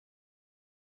void.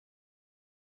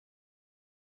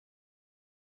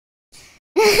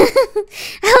 I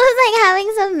was like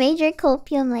having some major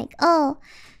copium, like, oh,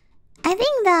 I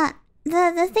think that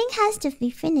the thing has to be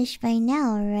finished by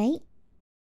now, right?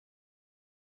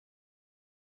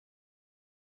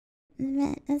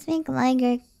 Let's make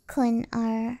Liger clean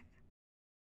our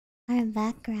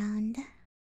background.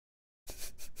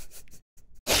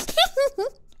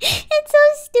 It's so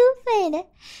stupid.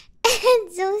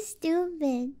 It's so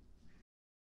stupid.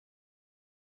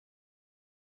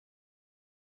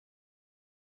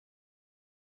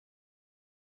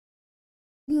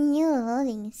 New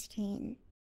loading screen.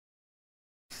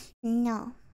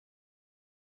 No.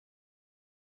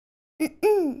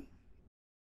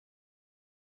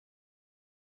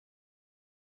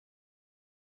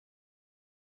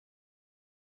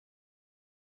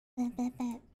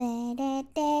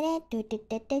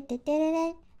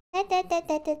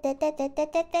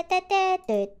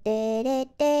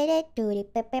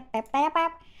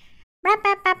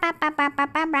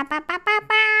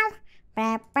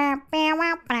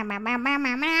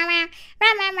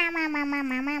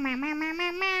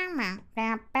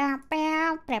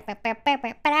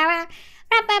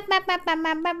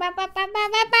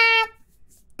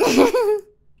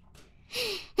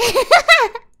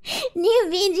 New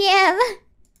BGM.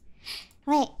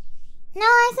 Wait. No,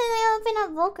 I said I open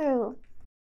up Vokaru.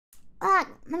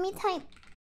 Let me type.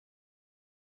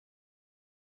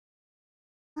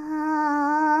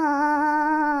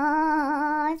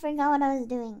 I forgot what I was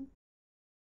doing.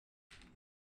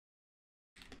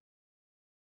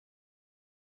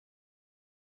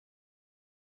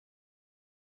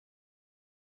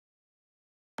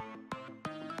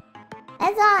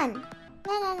 It's on.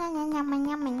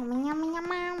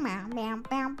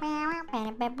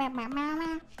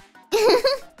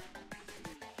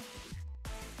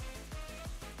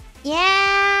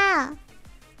 Yeah.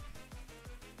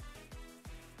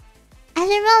 I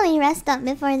should probably rest up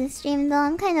before the stream though.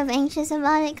 I'm kind of anxious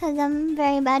about it because I'm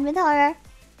very bad with horror.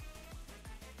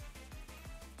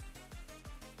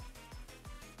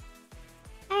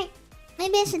 Alright,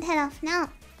 maybe I should head off now.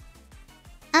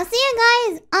 I'll see you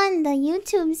guys on the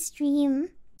YouTube stream.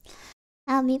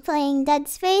 I'll be playing Dead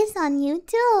Space on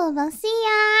YouTube. I'll see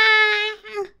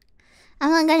ya!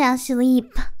 I'm not gonna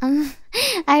sleep. I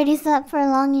already slept for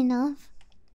long enough.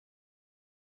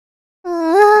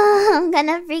 I'm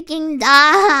gonna freaking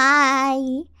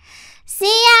die.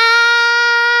 See ya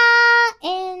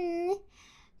in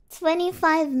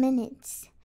 25 minutes.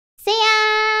 See ya!